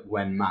see that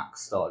when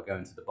Max started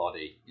going to the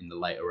body in the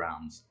later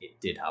rounds, it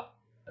did have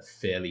a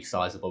fairly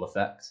sizable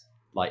effect.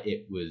 Like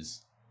it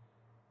was,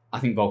 I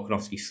think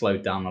Volkanovski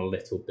slowed down a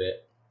little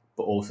bit,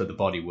 but also the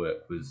body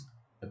work was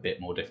a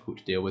bit more difficult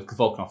to deal with because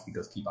Volkanovski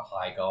does keep a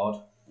high guard.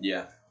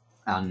 Yeah.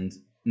 And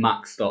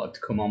Max started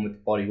to come on with the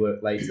body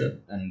work later,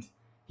 and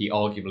he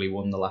arguably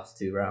won the last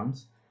 2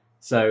 rounds.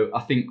 So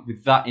I think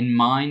with that in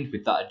mind,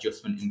 with that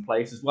adjustment in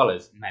place, as well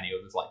as many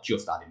others, like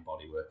just adding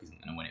body work isn't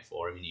going to win it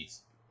for him. He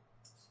needs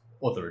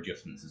other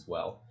adjustments as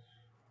well.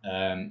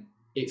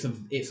 It's a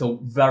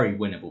very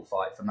winnable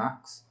fight for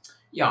Max.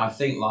 Yeah, I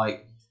think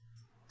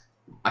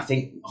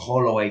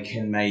Holloway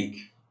can make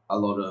a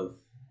lot of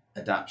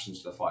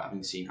adaptations to the fight.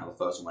 Having seen how the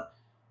first one went,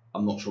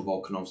 I'm not sure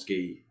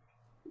Volkanovski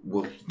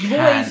will. You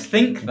always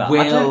think that.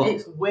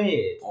 It's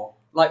weird.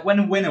 Like when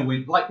a winner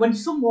wins, like when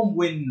someone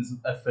wins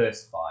a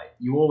first fight,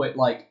 you always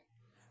like.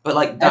 But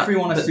like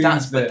everyone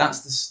assumes but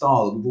that's the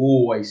style that we've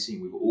always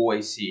seen. We've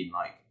always seen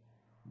like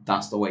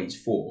that's the way he's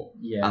fought.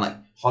 Yeah. And like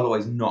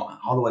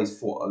Holloway's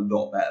fought a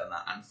lot better than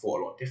that and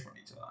fought a lot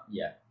differently to that.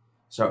 Yeah.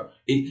 So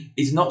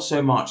it's not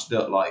so much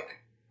that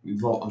like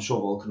I'm sure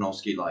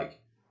Volkanovski like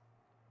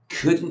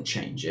couldn't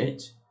change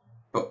it,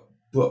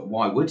 but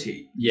why would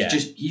he? Yeah.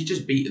 He's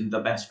just beaten the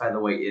best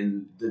featherweight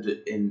in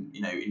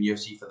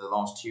UFC for the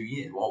last 2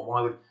 years.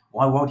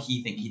 Why would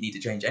he think he need to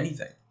change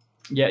anything?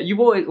 Yeah, you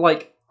always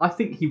like. I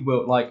think he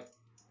will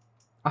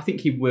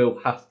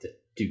have to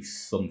do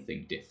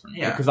something different.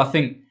 Yeah. Because I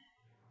think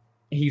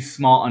he's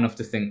smart enough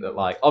to think that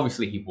like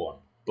obviously he won,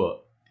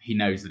 but he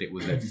knows that it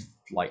was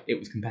it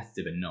was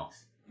competitive enough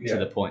to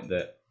the point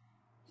that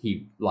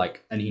he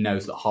and he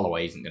knows that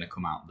Holloway isn't going to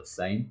come out the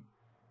same.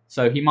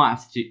 So he might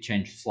have to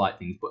change slight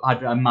things, but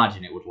I'd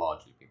imagine it would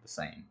largely be the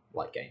same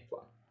game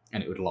plan,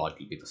 and it would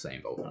largely be the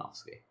same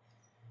Volkanovski.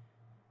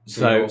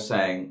 So you're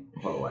saying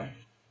Holloway?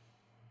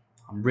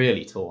 I'm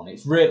really torn.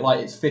 It's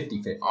it's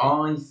 50-50.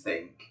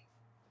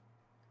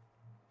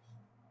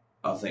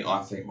 I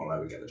think Holloway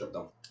would get the job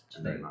done.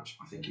 Very much.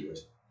 I think he would.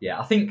 Yeah,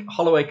 I think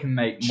Holloway can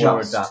make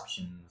more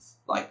adaptations.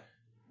 Like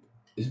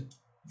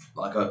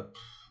a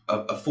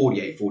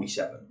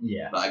 48-47.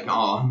 Yeah.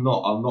 I'm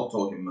not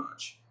talking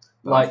much.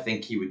 But I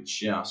think he would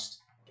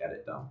just get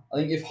it done. I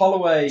think if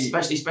Holloway,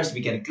 especially if we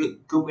get a good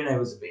win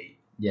over Zabit,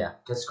 gets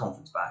his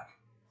confidence back.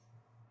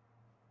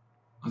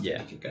 I think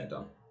he could get it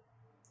done.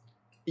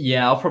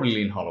 Yeah, I'll probably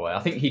lean Holloway. I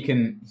think he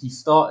can. He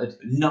started.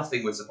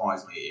 Nothing would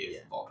surprise me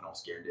if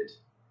Volkanovski ended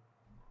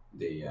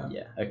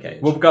the. Okay.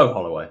 We'll go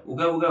Holloway.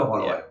 We'll go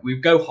Holloway. Yeah, we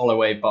go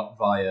Holloway, but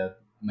via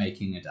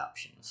making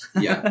adaptations.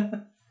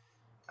 Yeah.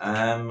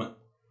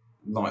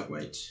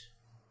 Lightweight.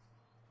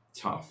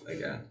 Tough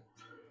again.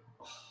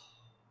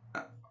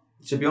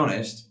 To be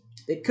honest,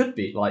 it could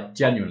be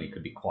genuinely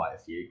could be quite a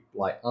few.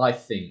 I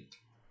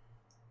think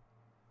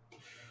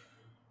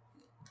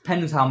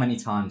depends how many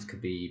times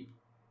Khabib.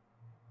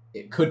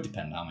 It could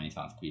depend how many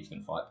times Khabib's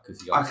going to fight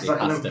because he obviously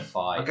has to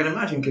fight. I can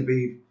imagine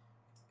Khabib.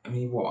 I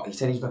mean, what he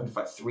said he's going to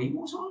fight 3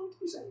 more times.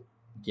 Did he say?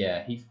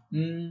 Yeah,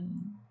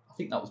 I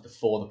think that was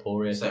before the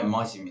Poirier. So it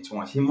might even be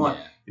twice. He might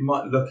be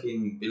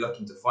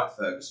looking to fight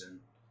Ferguson,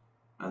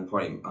 and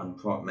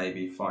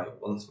maybe fight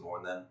once more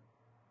and then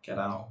get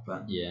out.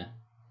 But yeah.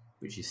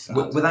 Which is sad.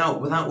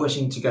 Without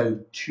wishing to go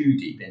too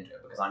deep into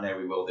it, because I know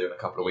we will do in a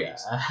couple of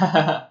weeks.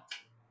 Yeah.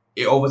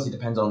 It obviously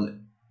depends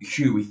on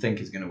who we think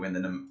is going to win the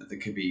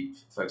Khabib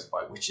Ferguson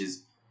fight, which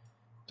is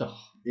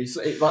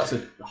that's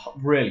a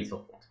really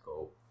tough one to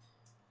call.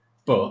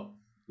 But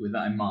with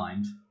that in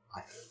mind,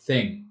 I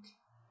think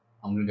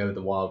I'm going to go with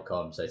the wild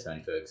card and say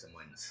Tony Ferguson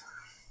wins.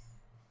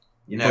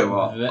 You know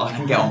what? I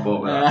can get on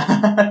board with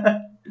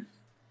that.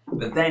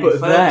 But then if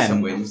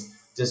Ferguson wins,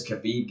 does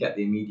Khabib get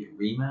the immediate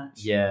rematch?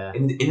 Yeah.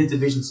 In a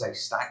division so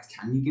stacked,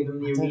 can you give him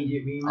the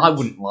immediate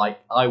rematch?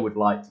 I would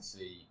like to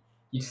see.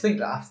 You'd think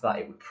that after that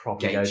it would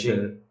probably go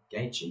to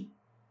Gaethje. Do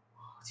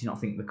you not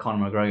think the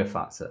Conor McGregor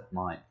factor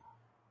might?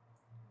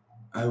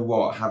 Oh,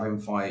 what? Have him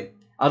fight?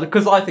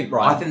 Because I think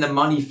I think the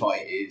money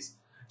fight is.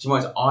 Do you know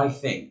what? I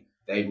think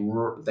they'd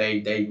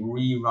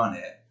rerun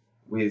it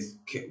with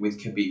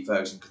Khabib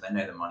Ferguson because they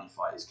know the money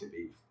fight is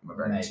Khabib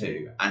McGregor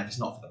too, and if it's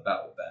not for the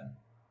belt, then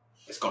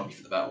it's got to be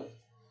for the belt.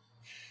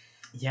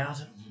 Yeah,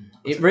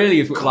 it really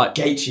is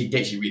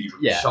Gaethje really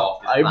would be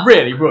sharp. It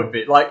really would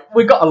be.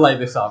 We've got to lay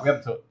this out. We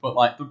haven't talked,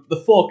 but the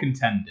 4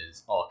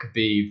 contenders are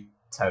Khabib,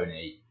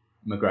 Tony,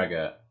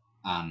 McGregor,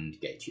 and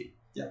Gaethje.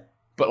 Yeah.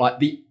 But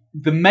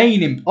the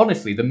main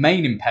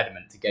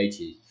impediment to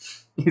Gaethje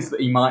is that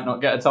he might not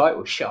get a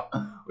title shot,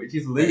 which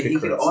is ludicrous. He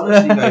could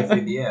honestly go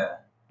through the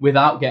air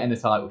without getting a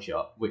title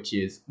shot, which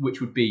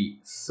would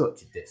be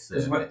such a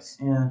disservice.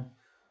 Yeah.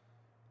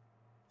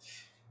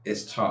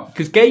 It's tough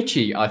because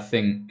Gaethje, I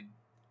think.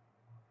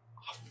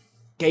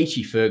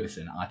 Gaethje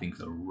Ferguson, I think,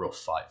 is a rough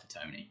fight for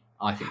Tony.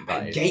 I think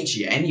that is.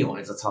 Gaethje, anyone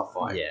is a tough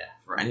fight. Yeah.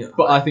 For anyone.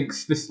 But I think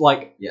this,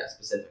 like, yeah,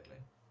 specifically.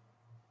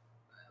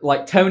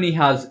 like Tony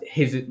has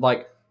his,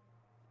 like,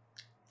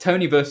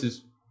 Tony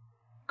versus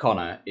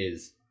Conor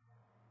is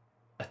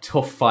a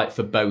tough fight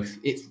for both.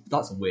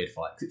 That's a weird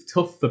fight because it's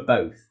tough for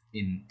both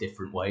in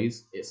different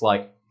ways. It's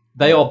like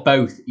they are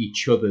both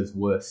each other's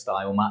worst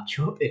style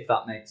matchup, if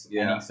that makes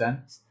any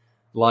sense.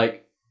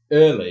 Like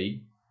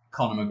early,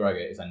 Conor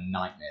McGregor is a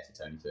nightmare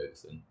to Tony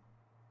Ferguson.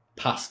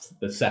 Past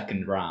the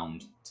second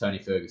round, Tony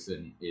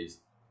Ferguson is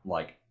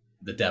like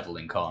the devil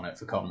incarnate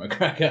for Conor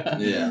McGregor.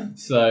 Yeah.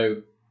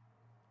 So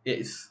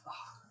it's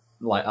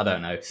like, I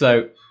don't know.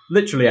 So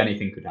literally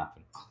anything could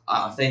happen.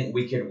 I think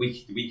we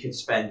could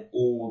spend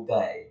all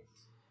day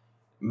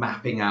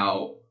mapping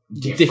out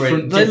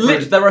different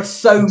there are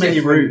so many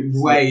routes,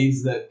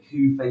 ways that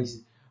who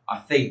faces. I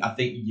think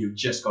you've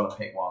just got to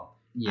pick one.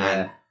 Yeah.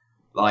 And,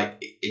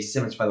 like, it's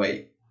similar to, by the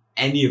way,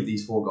 any of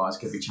these four guys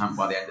could be champ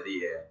by the end of the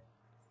year,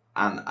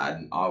 and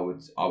I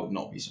would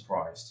not be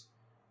surprised.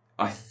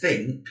 I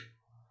think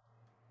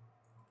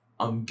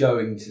I'm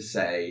going to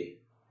say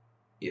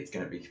it's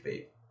going to be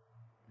Khabib,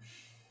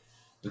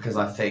 because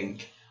I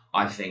think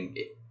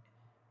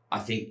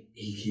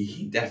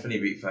he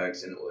definitely beat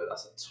Ferguson, although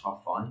that's a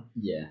tough fight.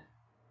 Yeah.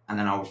 And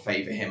then I would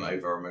favour him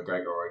over a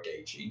McGregor or a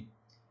Gaethje.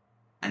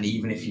 And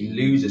even if he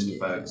loses to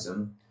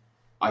Ferguson,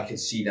 I could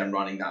see them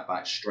running that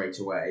back straight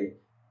away.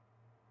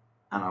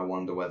 And I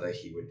wonder whether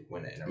he would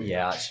win it in a rematch.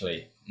 Yeah,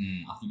 actually,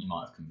 I think you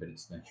might have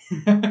convinced me.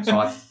 So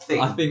I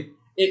think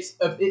it's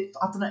I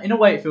don't know. In a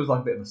way, it feels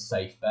like a bit of a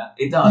safe bet.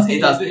 it does. It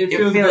does. It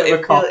feels a bit of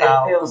a cop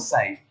out. It feels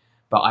safe.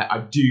 But I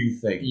do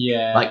think,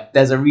 Yeah. like,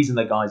 there's a reason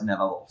the guy's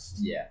never lost.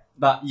 Yeah.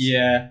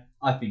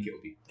 I think it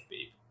will be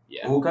Khabib.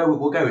 Yeah. We'll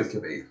go with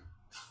Khabib.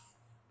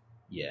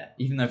 Yeah.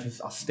 Even though I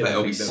still But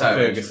it'll think be that so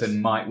Ferguson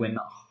interesting. might win.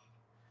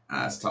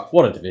 That's tough.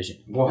 What a division.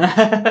 What?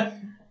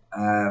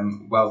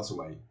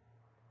 Welterweight.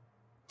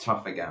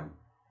 Tough again.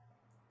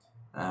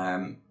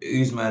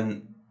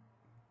 Usman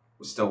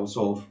was still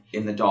sort of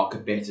in the dark a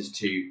bit as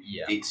to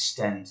the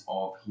extent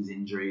of his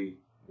injury,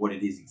 what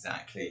it is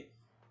exactly.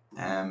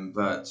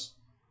 But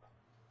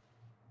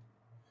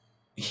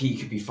he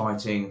could be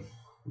fighting.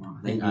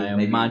 I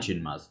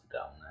imagine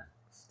Masvidal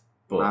next.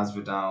 But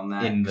Masvidal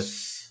next. in the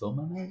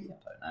summer, maybe? I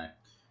don't know.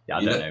 Yeah,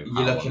 I don't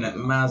know. You're looking at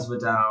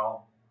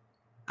Masvidal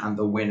and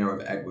the winner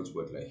of Edwards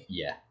Woodley.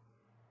 Yeah.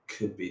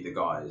 Could be the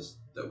guys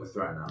that were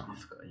thrown out. I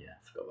forgot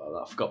about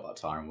that. I forgot about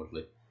Tyron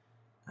Woodley.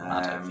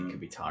 I don't think it'd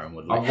be Tyron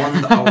Woodley. I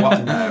wonder how With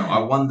many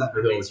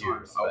all due times. I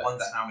respect.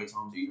 wonder how many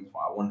times he can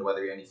fight. I wonder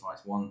whether he only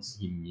fights once.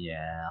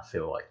 Yeah, I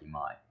feel like he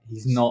might.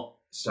 He's not.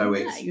 So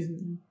it's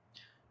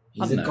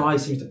he's a guy who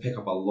seems to pick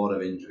up a lot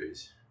of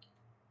injuries.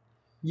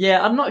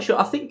 Yeah, I'm not sure.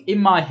 I think in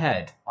my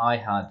head, I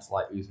had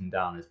like Usman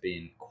down as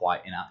being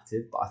quite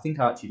inactive, but I think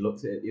I actually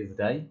looked at it the other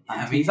day.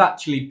 Yeah, He's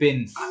actually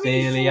been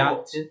fairly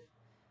active.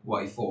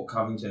 What, he fought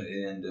Covington at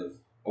the end of...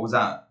 Or was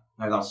that...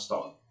 No, that was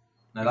Stott.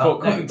 No, He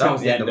fought Covington that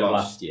was at the end of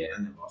last year.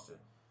 End of last year.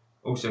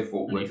 Also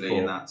fought And he Woodley fought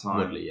in that time.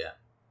 Woodley, yeah.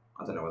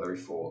 I don't know whether he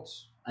fought...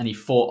 And he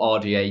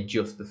fought RDA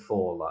just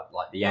before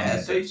like the end. Yeah,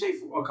 of so it. he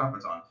fought a couple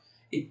of times.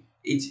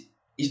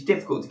 It's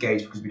difficult to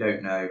gauge because we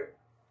don't know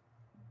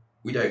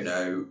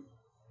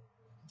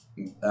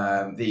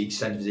the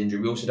extent of his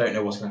injury. We also don't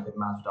know what's going to happen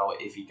with Masvidal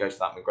if he goes to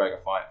that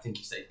McGregor fight. I think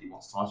he safely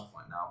wants a title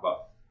fight now,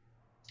 but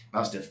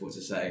that's difficult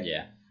to say.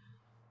 Yeah.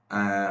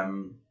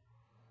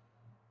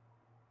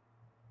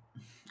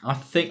 I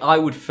think I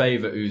would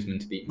favour Usman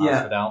to beat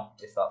Masvidal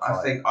if that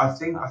fight. I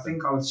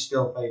think I would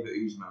still favour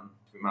Usman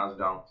to beat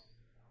Masvidal.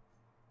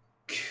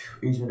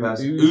 Usman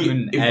versus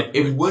Usman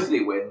if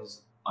Woodley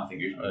wins, I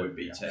think Usman would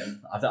beat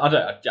him. I don't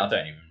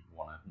even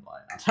want to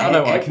like. I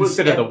don't want to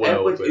consider the world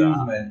Edwards with that.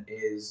 Usman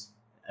is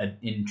An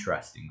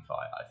interesting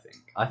fight,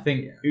 I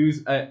think.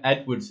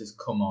 Edwards has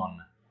come on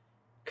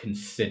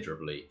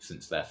considerably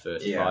since their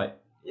first fight.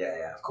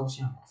 Yeah, of course,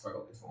 yeah. I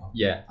forgot before.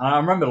 Yeah, and I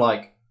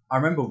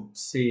remember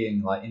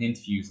seeing like in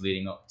interviews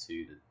leading up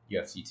to the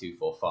UFC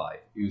 245,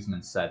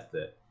 Usman said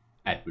that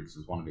Edwards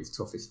was one of his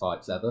toughest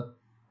fights ever,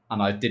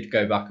 and I did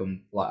go back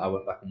and I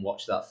went back and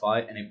watched that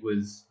fight, and it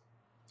was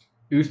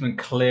Usman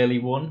clearly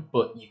won,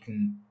 but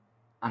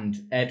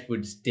and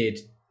Edwards did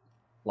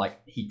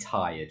he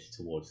tired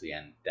towards the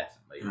end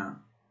definitely. Yeah.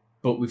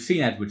 But we've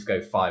seen Edwards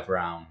go 5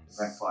 rounds.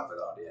 Rank 5 with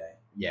RDA.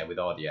 Yeah, with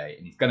RDA,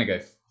 and he's going to go,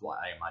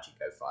 I imagine,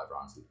 go 5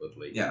 rounds with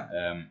Woodley.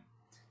 Yeah.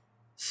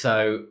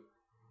 So,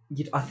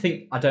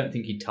 I don't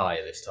think he'd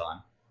tire this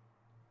time,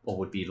 or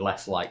would be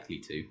less likely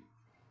to.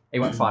 He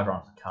went 5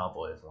 rounds with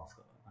Cowboy as well.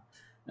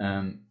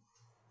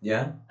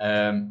 Yeah.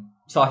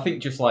 So I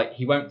think just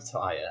he won't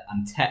tire,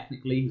 and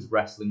technically his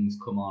wrestling's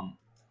come on,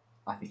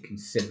 I think,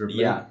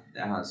 considerably. Yeah,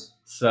 it has.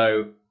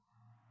 So,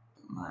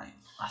 Mate.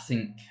 I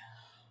think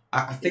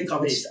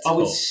I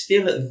would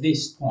still at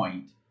this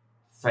point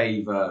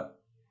favour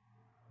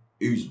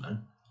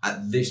Usman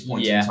at this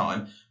point in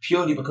time,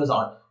 purely because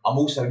I'm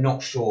also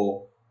not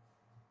sure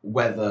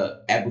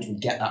whether Edwards will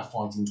get that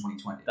fight in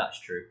 2020. That's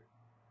true.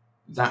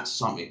 That's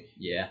something.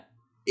 Yeah.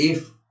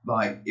 If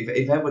like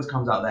if Edwards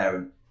comes out there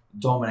and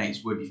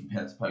dominates Woodley from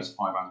pillar to post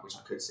 5 rounds, which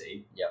I could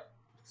see,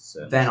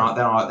 then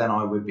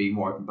I would be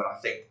more open. But I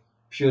think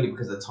purely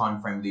because of the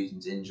time frame of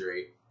Usman's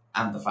injury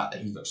and the fact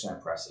that he's looked so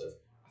impressive,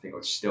 I think I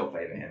would still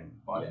favour him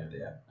by the end of the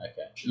year.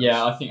 Okay.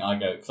 Yeah, I think I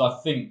go because I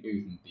think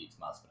Usman beats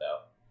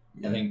Masvidal.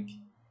 Yeah. I think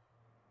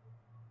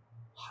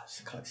it's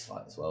a close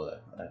fight as well,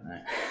 though. I don't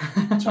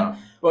know. Tough.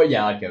 Well,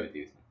 yeah, I'd go with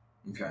Usman.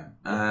 Okay.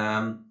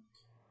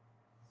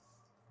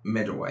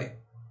 Middleweight.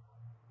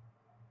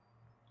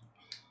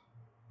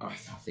 I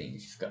think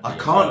he's just got. I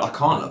can't look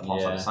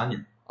past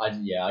Adesanya.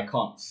 I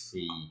can't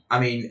see. I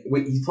mean,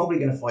 he's probably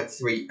going to fight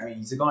 3. I mean,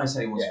 he's a guy who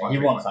said he wants to fight. He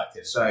 3 wants fights.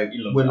 active. So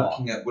we're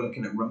looking at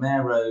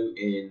Romero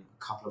in a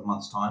couple of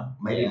months' time,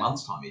 maybe a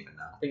month's time even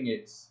now. I think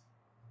it's.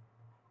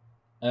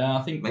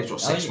 I think maybe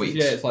 6 weeks.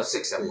 Yeah, it's like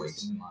 6-7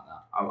 weeks. Something like that.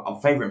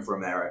 I'm favouring for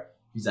Romero.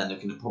 He's then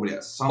looking at probably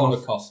a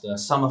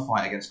summer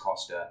fight against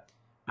Costa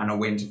and a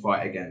winter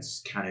fight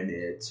against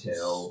Cannonier,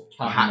 Till,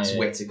 perhaps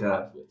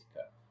Whittaker.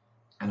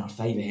 And I'd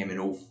favour him in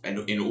all 5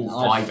 of those.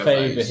 I'd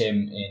favour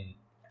him in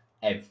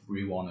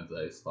every one of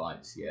those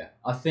fights, yeah.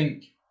 I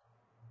think...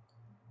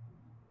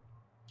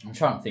 I'm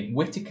trying to think.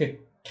 Whittaker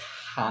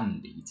can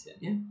beat him.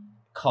 Yeah.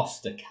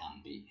 Costa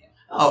can beat him.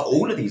 Oh,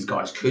 all of these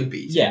guys could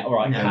beat him. Yeah, all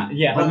right.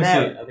 Yeah, Romero,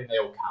 obviously, I think they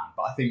all can.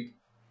 But I think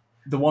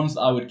the ones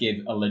that I would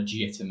give a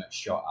legitimate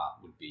shot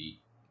at would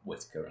be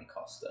Whittaker and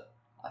Costa,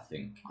 I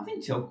think. I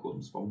think Till called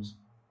them spawns.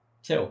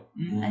 Till?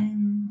 You're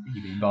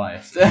being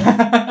biased.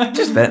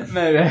 Just a bit.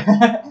 Maybe.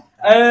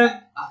 I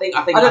think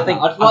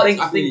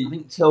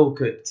Till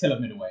could. Till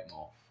at middleweight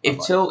more. If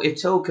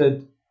Till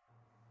could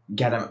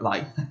get him,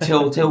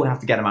 Till would have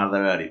to get him out of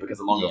there early because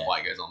the longer the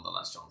fight goes on, the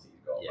less chance he's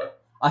got. Yeah.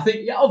 I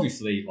think,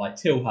 obviously,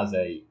 Till has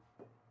a.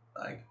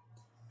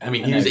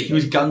 He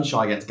was gun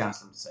shy against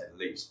Gastelum to say the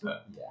least,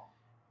 but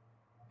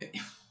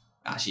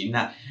actually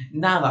now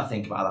that I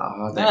think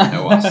about that, I don't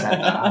know what I said.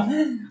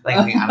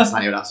 I think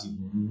Adesanya would actually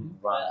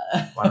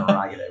run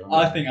ragged over him.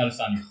 I think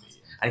Adesanya would beat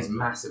him. And he's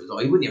massive as well.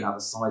 He wouldn't even have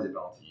a size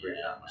advantage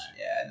really that much.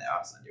 Yeah, no,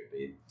 Adesanya would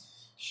be a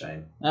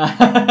shame.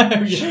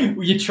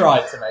 You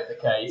tried to make the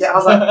case. Yeah, I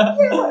was like,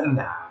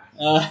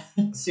 nah.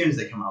 As soon as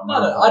they come out,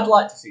 I'd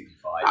like to see them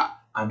fight.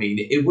 I mean,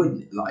 it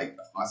wouldn't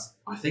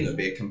I think it would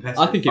be a competitive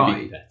fight. I think it'd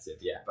be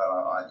competitive, yeah. But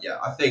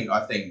I think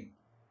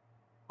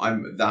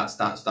that's.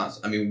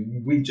 I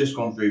mean, we've just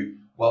gone through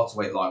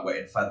welterweight, lightweight,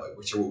 and featherweight,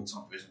 which are all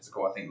tough divisions to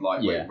go. I think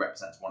lightweight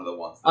represents one of the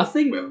ones that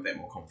we have a bit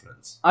more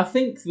confidence. I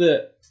think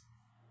that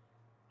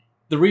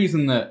the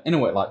reason that, in a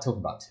way, talking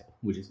about Till,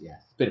 which is a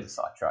bit of a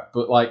sidetrack,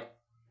 but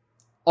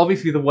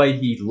obviously the way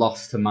he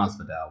lost to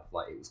Masvidal,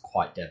 it was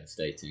quite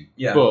devastating.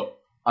 Yeah. But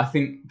I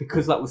think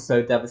because that was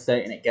so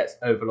devastating, it gets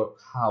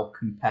overlooked how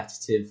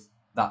competitive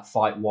that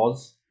fight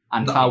was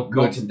and how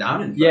good. Knocked him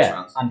down in the first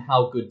round. And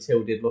how good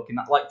Till did look in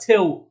that.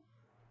 Till,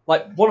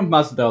 one of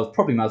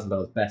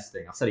Masvidal's best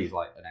thing. I said he's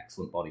an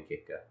excellent body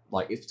kicker.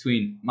 It's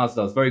between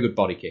Masvidal's very good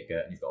body kicker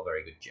and he's got a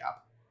very good jab.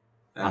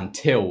 Yeah. And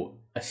Till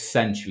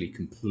essentially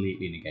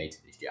completely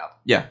negated his jab.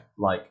 Yeah.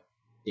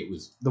 It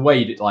was the way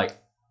he did.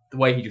 The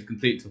way he just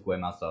completely took away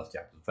Masvidal's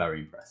jab was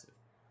very impressive.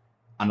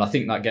 And I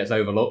think that gets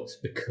overlooked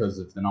because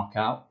of the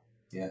knockout.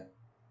 Yeah.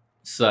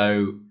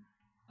 So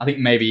I think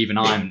maybe even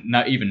knowing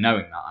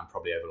that, I'm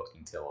probably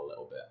overlooking Till a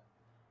little bit.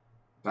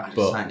 But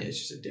Adesanya is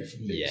just a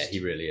different beast. Yeah, he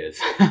really is.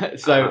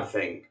 So I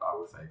think I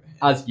would favour him.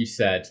 As you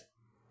said,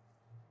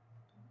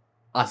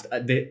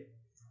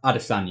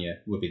 Adesanya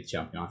will be the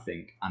champion, I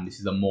think, and this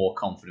is a more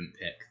confident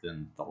pick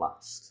than the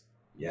last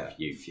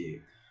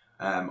few.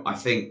 I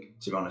think,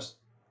 to be honest,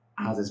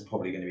 Az is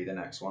probably going to be the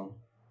next one.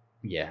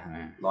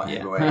 Yeah.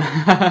 Heavyweight.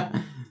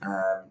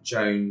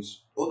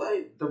 Jones.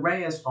 Although the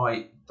Reyes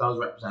fight does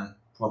represent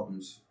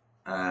problems.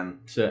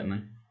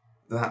 Certainly.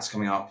 That's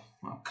coming up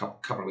a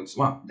couple of weeks.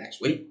 Well,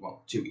 next week.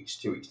 Well, 2 weeks.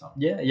 2 weeks time.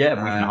 Yeah, a week and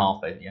a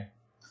half, maybe, yeah.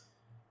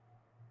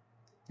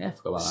 Yeah, I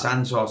forgot about that.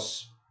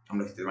 Santos, I'm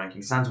looking at the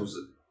rankings. Santos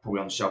is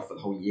probably on the shelf for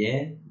the whole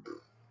year.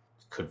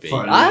 Could be.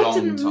 For a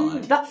long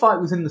time. That fight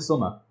was in the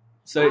summer.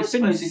 So it's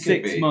been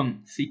 6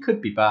 months. He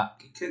could be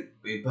back. It could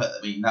be, but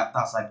I mean that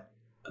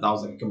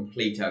was a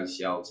complete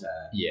ACL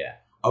tear. Yeah.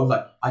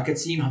 I could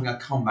see him having a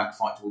comeback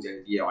fight towards the end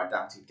of the year. I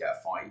doubt he'd get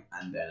a fight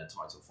and then a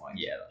title fight.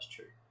 Yeah, that's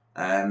true.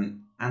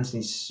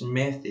 Anthony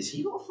Smith, is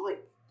he got a fight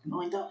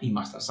lined up? He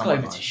must have something.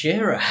 Glover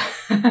Teixeira.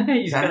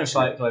 He's going to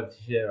fight Glover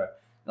Teixeira.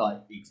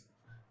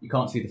 You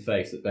can't see the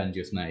face that Ben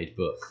just made,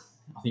 but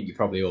I think you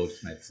probably all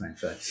just made the same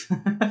face.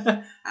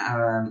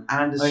 Anderson.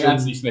 I think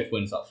Anthony Smith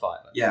wins that fight.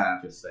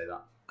 Just say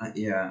that.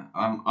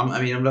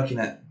 I'm looking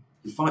at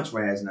the fights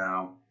Reyes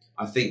now.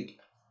 I think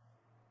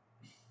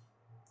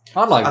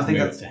to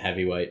move to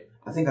heavyweight.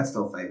 I think I'd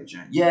still favour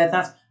Jones. Yeah,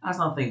 that's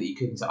another thing that you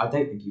couldn't say. I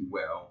don't think he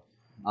will.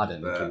 I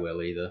don't think he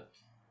will either.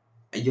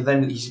 You're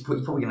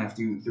probably going to have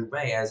to do the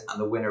Reyes and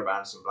the winner of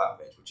Anderson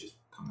Blachowicz, which is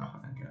coming up, I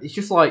think. It's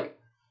just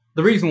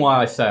the reason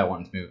why I say I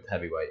want to move to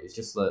heavyweight is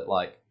just that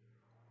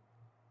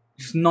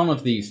just none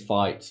of these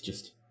fights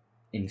just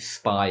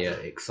inspire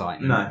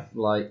excitement.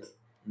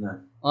 No.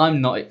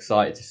 I'm not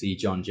excited to see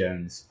John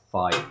Jones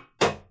fight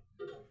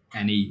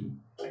any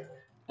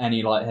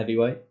any light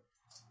heavyweight.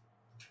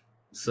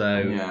 So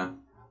Yeah.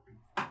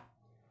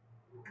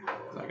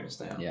 Is that going to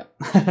stay on? Yeah.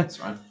 That's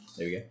fine.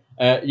 There we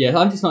go. Yeah,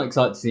 I'm just not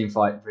excited to see him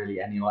fight really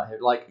any light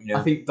heavyweight. Like, Yeah.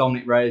 I think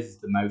Dominic Reyes is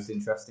the most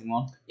interesting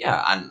one.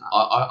 Yeah, and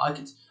I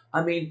could.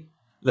 I mean,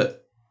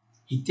 look,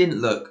 he didn't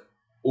look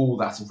all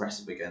that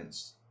impressive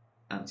against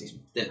Anthony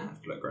Smith. Didn't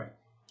have to look great.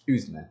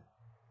 Usman.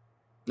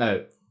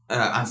 No.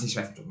 Anthony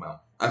Smith I'm talking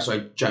about.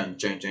 Sorry,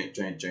 Jones I'm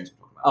talking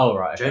about. Oh,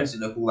 right. Okay. Jones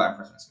didn't look all that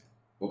impressive against Smith,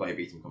 although he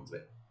beat him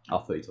comfortably. I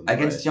thought you were talking about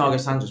Against Reyes. Thiago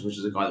Santos, which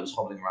is a guy that was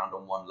hobbling around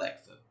on one leg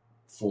for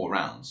 4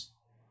 rounds,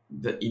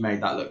 that he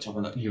made that look tough.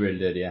 And look, He really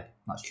did, yeah.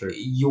 That's true.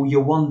 you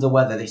wonder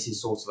whether this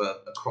is sort of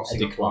a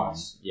crossing A of decline.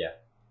 paths. Yeah.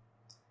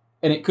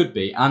 And it could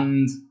be.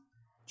 And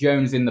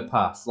Jones in the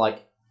past,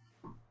 like,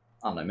 I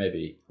don't know,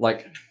 maybe,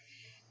 like,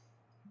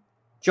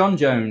 John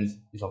Jones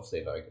is obviously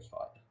a very good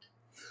fighter.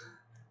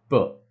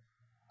 But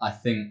I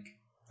think,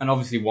 and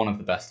obviously one of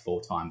the best of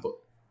all time, but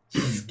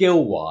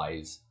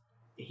skill-wise,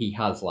 he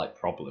has, like,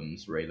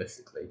 problems,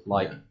 realistically.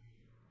 Like, Yeah.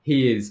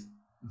 he is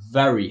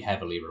very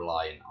heavily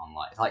reliant on,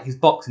 like his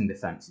boxing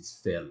defense is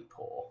fairly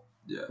poor.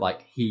 Yeah.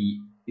 Like,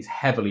 he is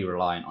heavily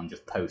reliant on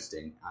just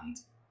posting and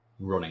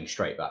running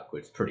straight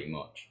backwards, pretty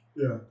much.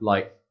 Yeah.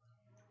 Like,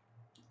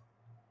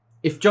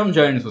 if John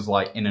Jones was,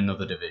 like, in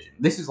another division,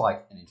 this is,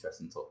 like, an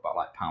interesting talk about,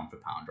 like,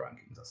 pound-for-pound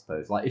rankings, I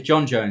suppose. Like, if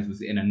John Jones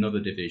was in another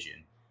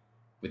division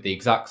with the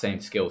exact same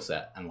skill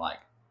set and, like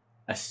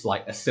a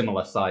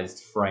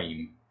similar-sized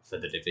frame for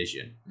the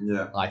division,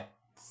 Yeah. I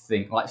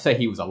think, like, say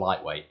he was a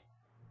lightweight,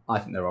 I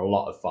think there are a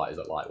lot of fighters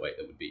at lightweight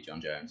that would beat John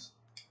Jones.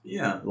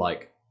 Yeah.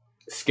 Like,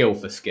 skill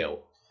for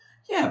skill.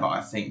 Yeah, but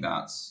I think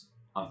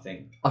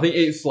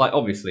it's, like,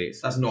 obviously,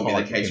 it's... that's not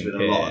hard the to case with a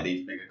compare. lot of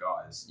these bigger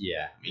guys.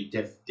 Yeah. I mean,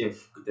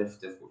 difficult to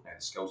know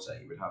the skill set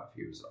he would have if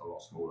he was a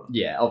lot smaller.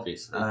 Yeah,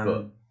 obviously,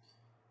 but...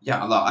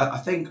 Yeah, look, I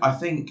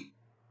think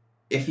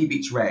if he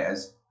beats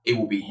Reyes, it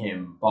will be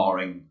him,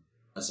 barring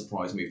a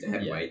surprise move to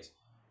heavyweight.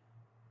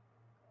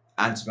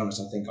 And to be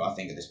honest, I think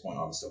at this point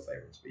I would still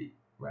favour him to beat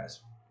Reyes.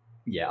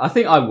 Yeah, I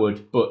think I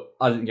would, but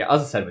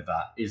as I said with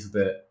that, is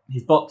that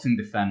his boxing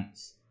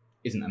defence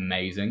isn't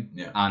amazing.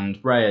 Yeah. And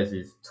Reyes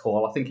is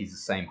tall. I think he's the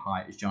same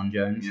height as John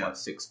Jones, Yeah. like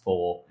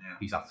 6'4". Yeah.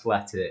 He's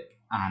athletic,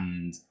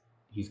 and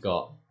he's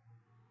at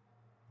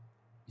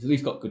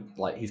least got good,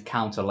 like, his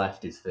counter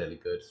left is fairly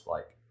good.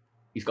 Like,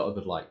 he's got a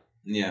good, like,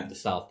 Yeah. the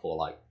southpaw,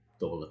 like,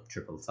 double or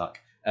triple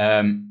attack.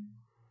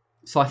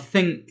 So I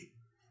think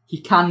he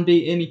can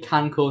beat him. He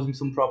can cause him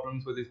some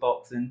problems with his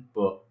boxing,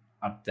 but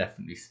I'd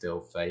definitely still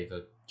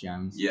favour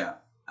Jones. Yeah.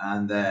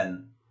 And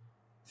then,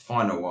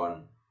 final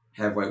one,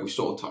 heavyweight, we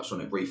sort of touched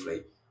on it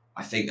briefly.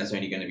 I think there's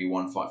only going to be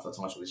one fight for the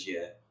title this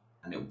year,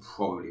 and it'll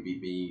probably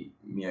be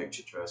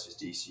Miocic versus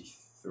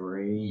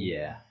DC3.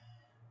 Yeah,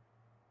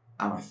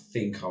 And I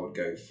think I would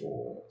go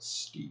for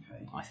Stipe.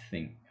 I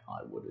think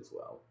I would as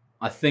well.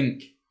 I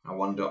think... I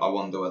wonder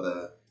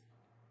whether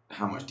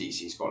how much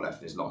DC's got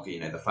left in his locker. You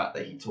know, the fact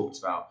that he talked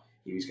about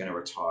he was going to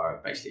retire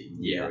basically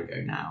a year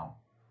ago now.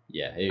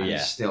 Yeah, And yeah.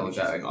 he's still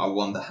going. I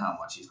wonder how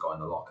much he's got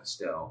in the locker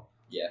still.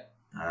 Yeah.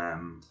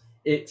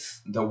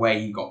 It's the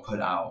way he got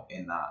put out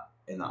in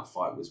that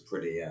fight was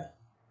pretty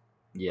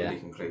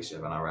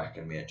conclusive, and I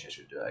reckon Miocic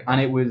would do it again.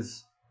 And it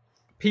was...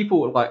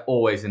 People were, like,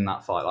 always in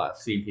that fight. Like, I've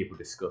seen people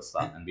discuss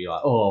that and be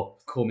like, oh,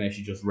 Cormier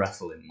should just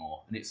wrestle him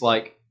more. And it's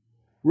like,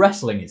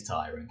 wrestling is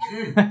tiring.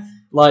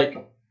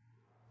 Like,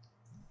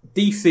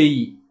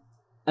 DC...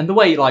 And the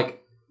way,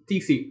 like,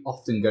 DC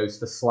often goes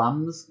for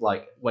slams.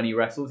 Like, when he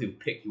wrestles, he'll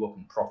pick you up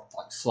and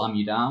slam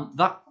you down.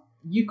 That...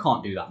 You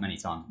can't do that many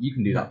times. You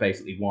can do that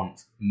basically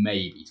once,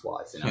 maybe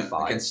twice in a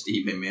fight. Against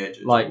Steve and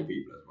Miocic, Like,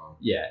 people as well.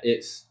 Yeah,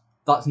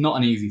 that's not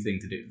an easy thing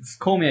to do.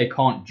 Cormier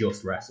can't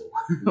just wrestle.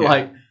 Yeah.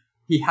 Like,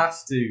 he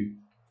has to...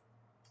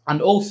 And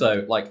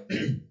also, like,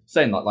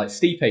 saying that, like,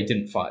 Stipe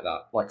didn't fight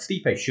that. Like,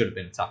 Stipe should have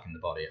been attacking the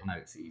body. I know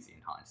it's easy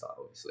in hindsight,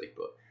 obviously,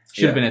 but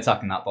should have been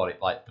attacking that body,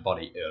 like, the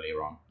body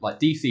earlier on. Like,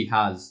 DC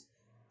has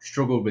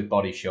struggled with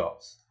body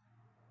shots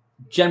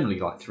generally,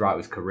 like, throughout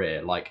his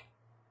career. Like,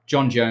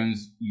 John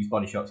Jones used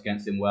body shots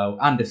against him well.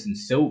 Anderson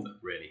Silva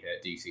really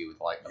hurt DC with,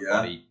 like, a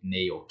body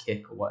knee or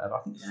kick or whatever.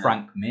 I think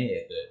Frank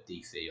Mir hurt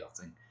DC, I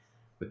think,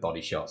 with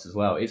body shots as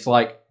well. It's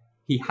like,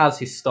 he has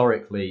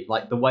historically,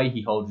 like, the way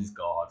he holds his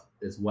guard,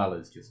 as well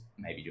as just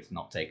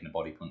not taking a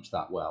body punch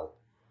that well.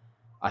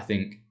 I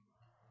think,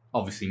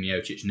 obviously,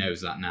 Miocic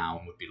knows that now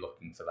and would be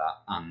looking for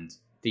that. And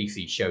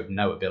DC showed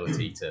no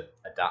ability to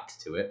adapt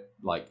to it.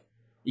 Like,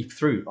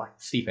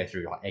 Stipe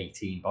threw, like,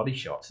 18 body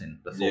shots in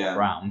the fourth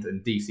round,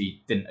 and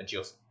DC didn't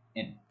adjust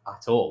in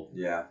at all.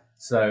 Yeah.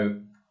 So,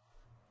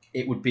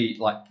 it would be,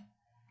 like,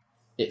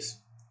 it's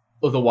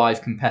otherwise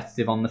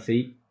competitive on the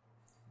feet.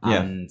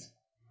 Yeah. And,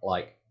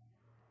 like,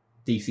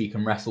 DC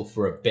can wrestle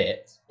for a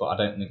bit, but I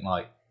don't think,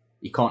 like,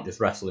 you can't just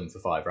wrestle him for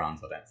 5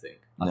 rounds, I don't think.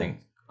 I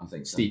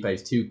think so.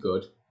 Stipe's too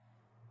good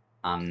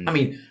and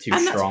too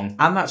strong.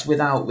 And that's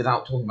without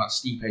talking about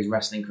Stipe's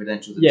wrestling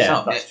credentials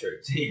himself. Yeah, that's true.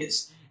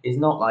 It's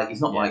not like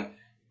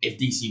if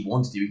DC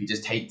wanted to, he could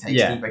just take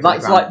Stipe to the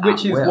that's ground like,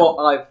 which is will.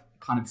 what I've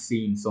kind of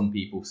seen some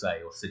people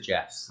say or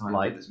suggest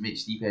like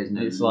Stipe is an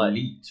it's like,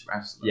 elite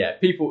wrestler. Yeah,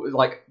 people were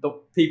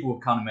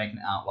kind of making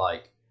it out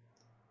like,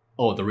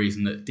 oh, the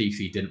reason that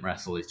DC didn't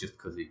wrestle is just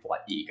because his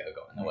like ego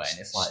got in the way, and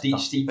it's like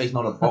Stipe's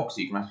not a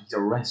boxer. You can wrestle. He's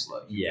a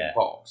wrestler. You Yeah. can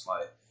box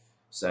like.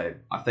 So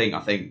I think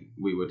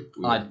we would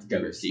I'd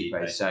go with Stipe.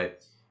 Stipe. So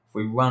if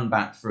we run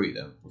back through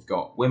them, we've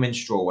got women's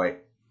strawweight.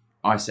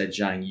 I said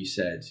Zhang. You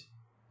said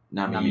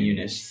Nami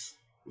Yunus.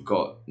 We've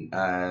got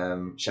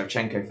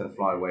Shevchenko for the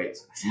flyweight,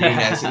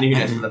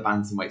 Nunes for the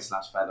bantamweight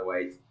 /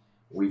 featherweight.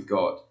 We've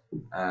got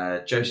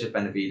Joseph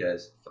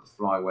Benavidez for the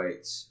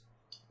flyweights.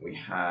 We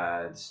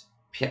had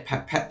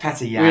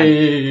Petr Yan.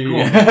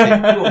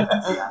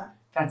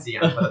 Petr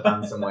Yan for the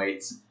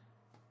bantamweight.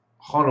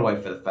 Holloway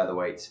for the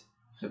featherweight.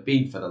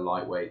 Khabib for the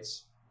lightweight.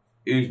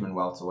 Usman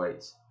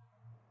welterweight.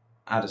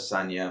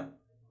 Adesanya.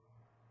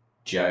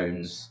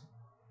 Jones.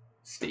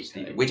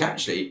 Stipe, which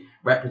actually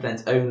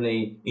represents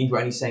means we're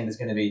only saying there's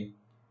going to be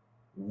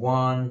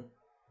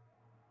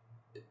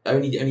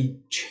only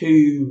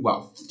two,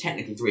 well,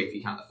 technically three if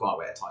you count the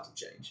flyweight title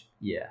change.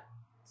 Yeah.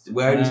 So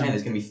we're only saying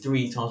there's going to be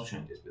 3 title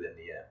changes within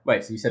the year.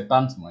 Wait, so you said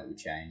bantamweight would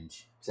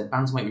change? We said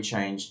bantamweight would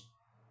change,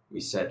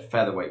 we said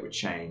featherweight would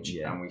change,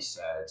 Yeah. and we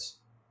said,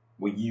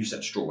 you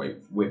said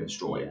women's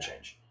strawweight would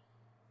change.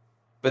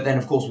 But then,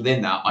 of course,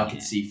 within that, I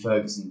could see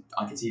Ferguson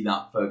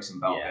belt going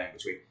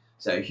between.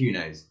 So who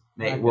knows?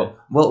 Mate, Okay.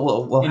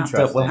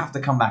 we'll have to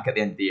come back at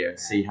the end of the year and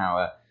see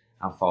how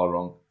far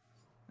wrong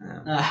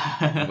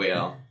we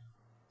are.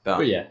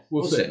 But yeah,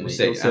 we'll see. It'll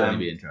certainly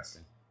be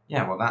interesting.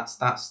 Yeah, well, that's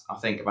I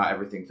think about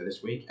everything for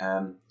this week.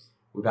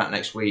 We're back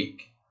next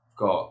week. We've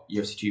got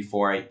UFC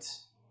 248.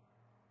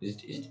 Is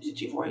it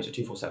 248 or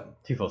 247?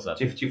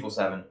 247.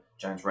 247.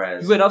 James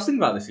Reyes. Weird. I was thinking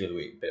about this the other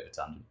week. Bit of a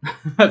tangent.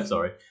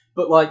 Sorry,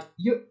 but like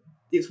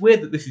it's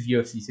weird that this is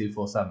UFC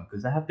 247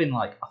 because there have been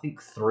I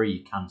think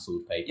 3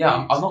 cancelled pay-per-views.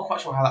 Yeah, I'm not quite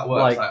sure how that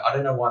works. I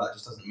don't know why that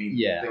just doesn't mean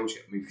they all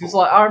get moved. Because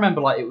I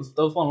remember there was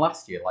one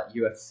last year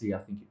UFC. I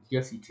think it was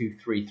UFC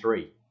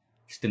 233.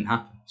 Just didn't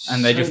happen,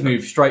 and they just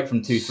moved straight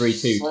from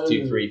 232 to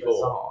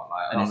 234.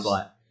 And it's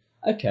like,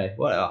 okay,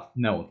 well,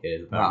 no one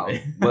cares about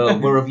it. We'll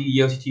review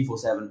UFC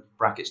 247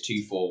 brackets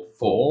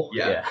 244.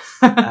 Yeah.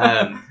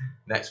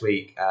 Next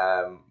week,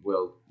 we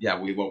won't.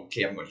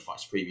 Haven't got a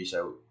fights to preview,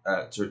 so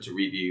to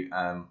review.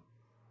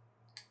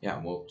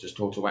 We'll just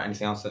talk about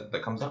anything else that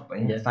comes up. But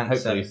thanks.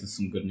 Hopefully, this is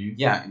some good news.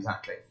 Yeah,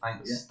 exactly.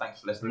 Thanks for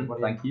listening,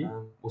 everybody. Thank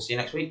you. We'll see you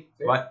next week.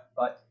 Bye.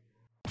 Bye.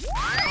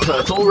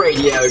 Purple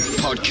Radio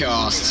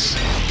Podcasts.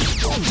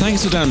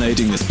 Thanks for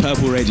downloading this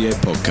Purple Radio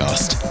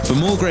podcast. For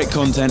more great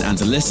content and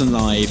to listen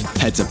live,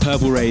 head to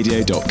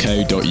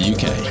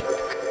purpleradio.co.uk.